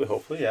 Yeah.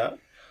 Hopefully, yeah.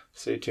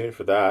 Stay tuned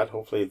for that.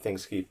 Hopefully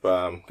things keep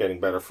getting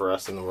better for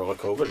us in the world of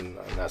COVID, and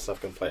that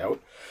stuff can play out.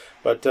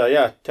 But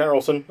yeah, Tanner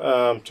Olson,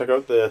 check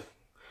out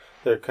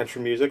their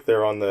country music.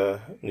 They're on the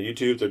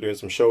YouTube. They're doing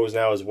some shows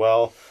now as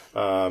well,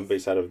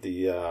 based out of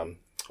the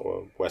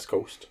west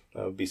coast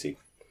of BC.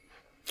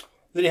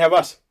 Then you have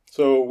us.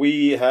 So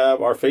we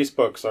have our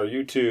Facebooks, our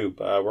YouTube.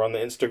 We're on the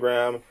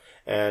Instagram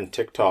and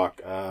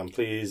TikTok.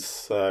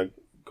 Please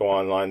go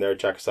online there,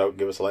 check us out,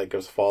 give us a like, give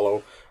us a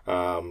follow,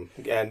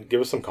 and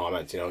give us some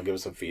comments. Give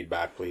us some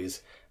feedback,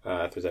 please.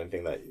 If there's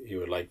anything that you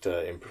would like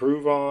to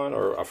improve on,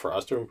 or for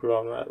us to improve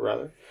on,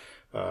 rather.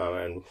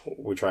 And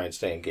we try and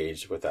stay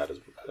engaged with that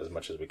as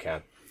much as we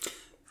can.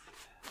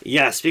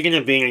 Yeah, speaking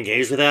of being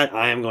engaged with that,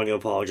 I am going to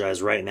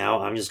apologize right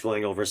now. I'm just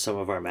going over some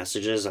of our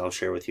messages I'll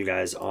share with you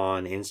guys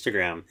on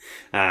Instagram.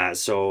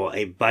 So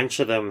a bunch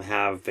of them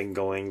have been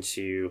going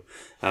to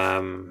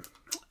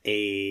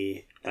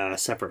a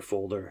separate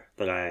folder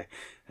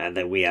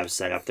that we have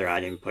set up there. I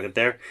didn't put it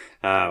there.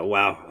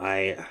 Wow,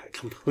 I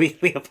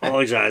completely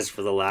apologize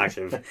for the lack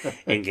of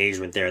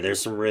engagement there.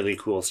 There's some really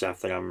cool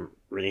stuff that I'm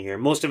reading here.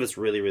 Most of it's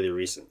really, really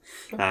recent.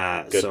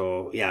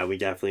 So yeah, we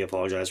definitely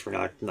apologize for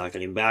not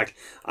getting back.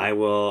 I'm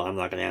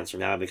not going to answer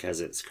now because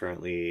it's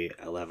currently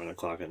 11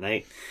 o'clock at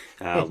night,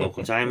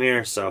 local time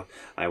here. So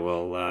I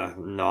will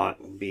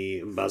not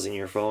be buzzing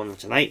your phone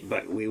tonight,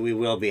 but we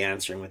will be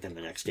answering within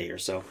the next day or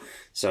so.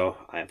 So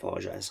I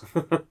apologize.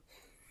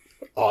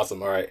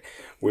 Awesome. All right.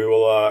 We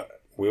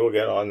will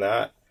get on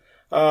that.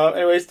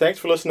 Anyways, thanks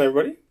for listening,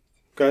 everybody. You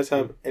guys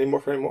have any more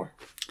for any more?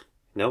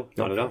 No,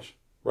 not at all.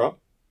 Rob?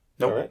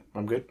 Nope. All right.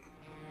 I'm good.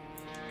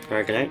 All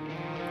right, good night.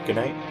 Good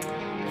night.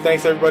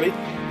 Thanks, everybody.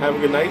 Have a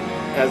good night.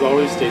 As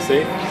always, stay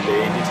safe,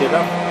 stay DTF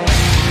out.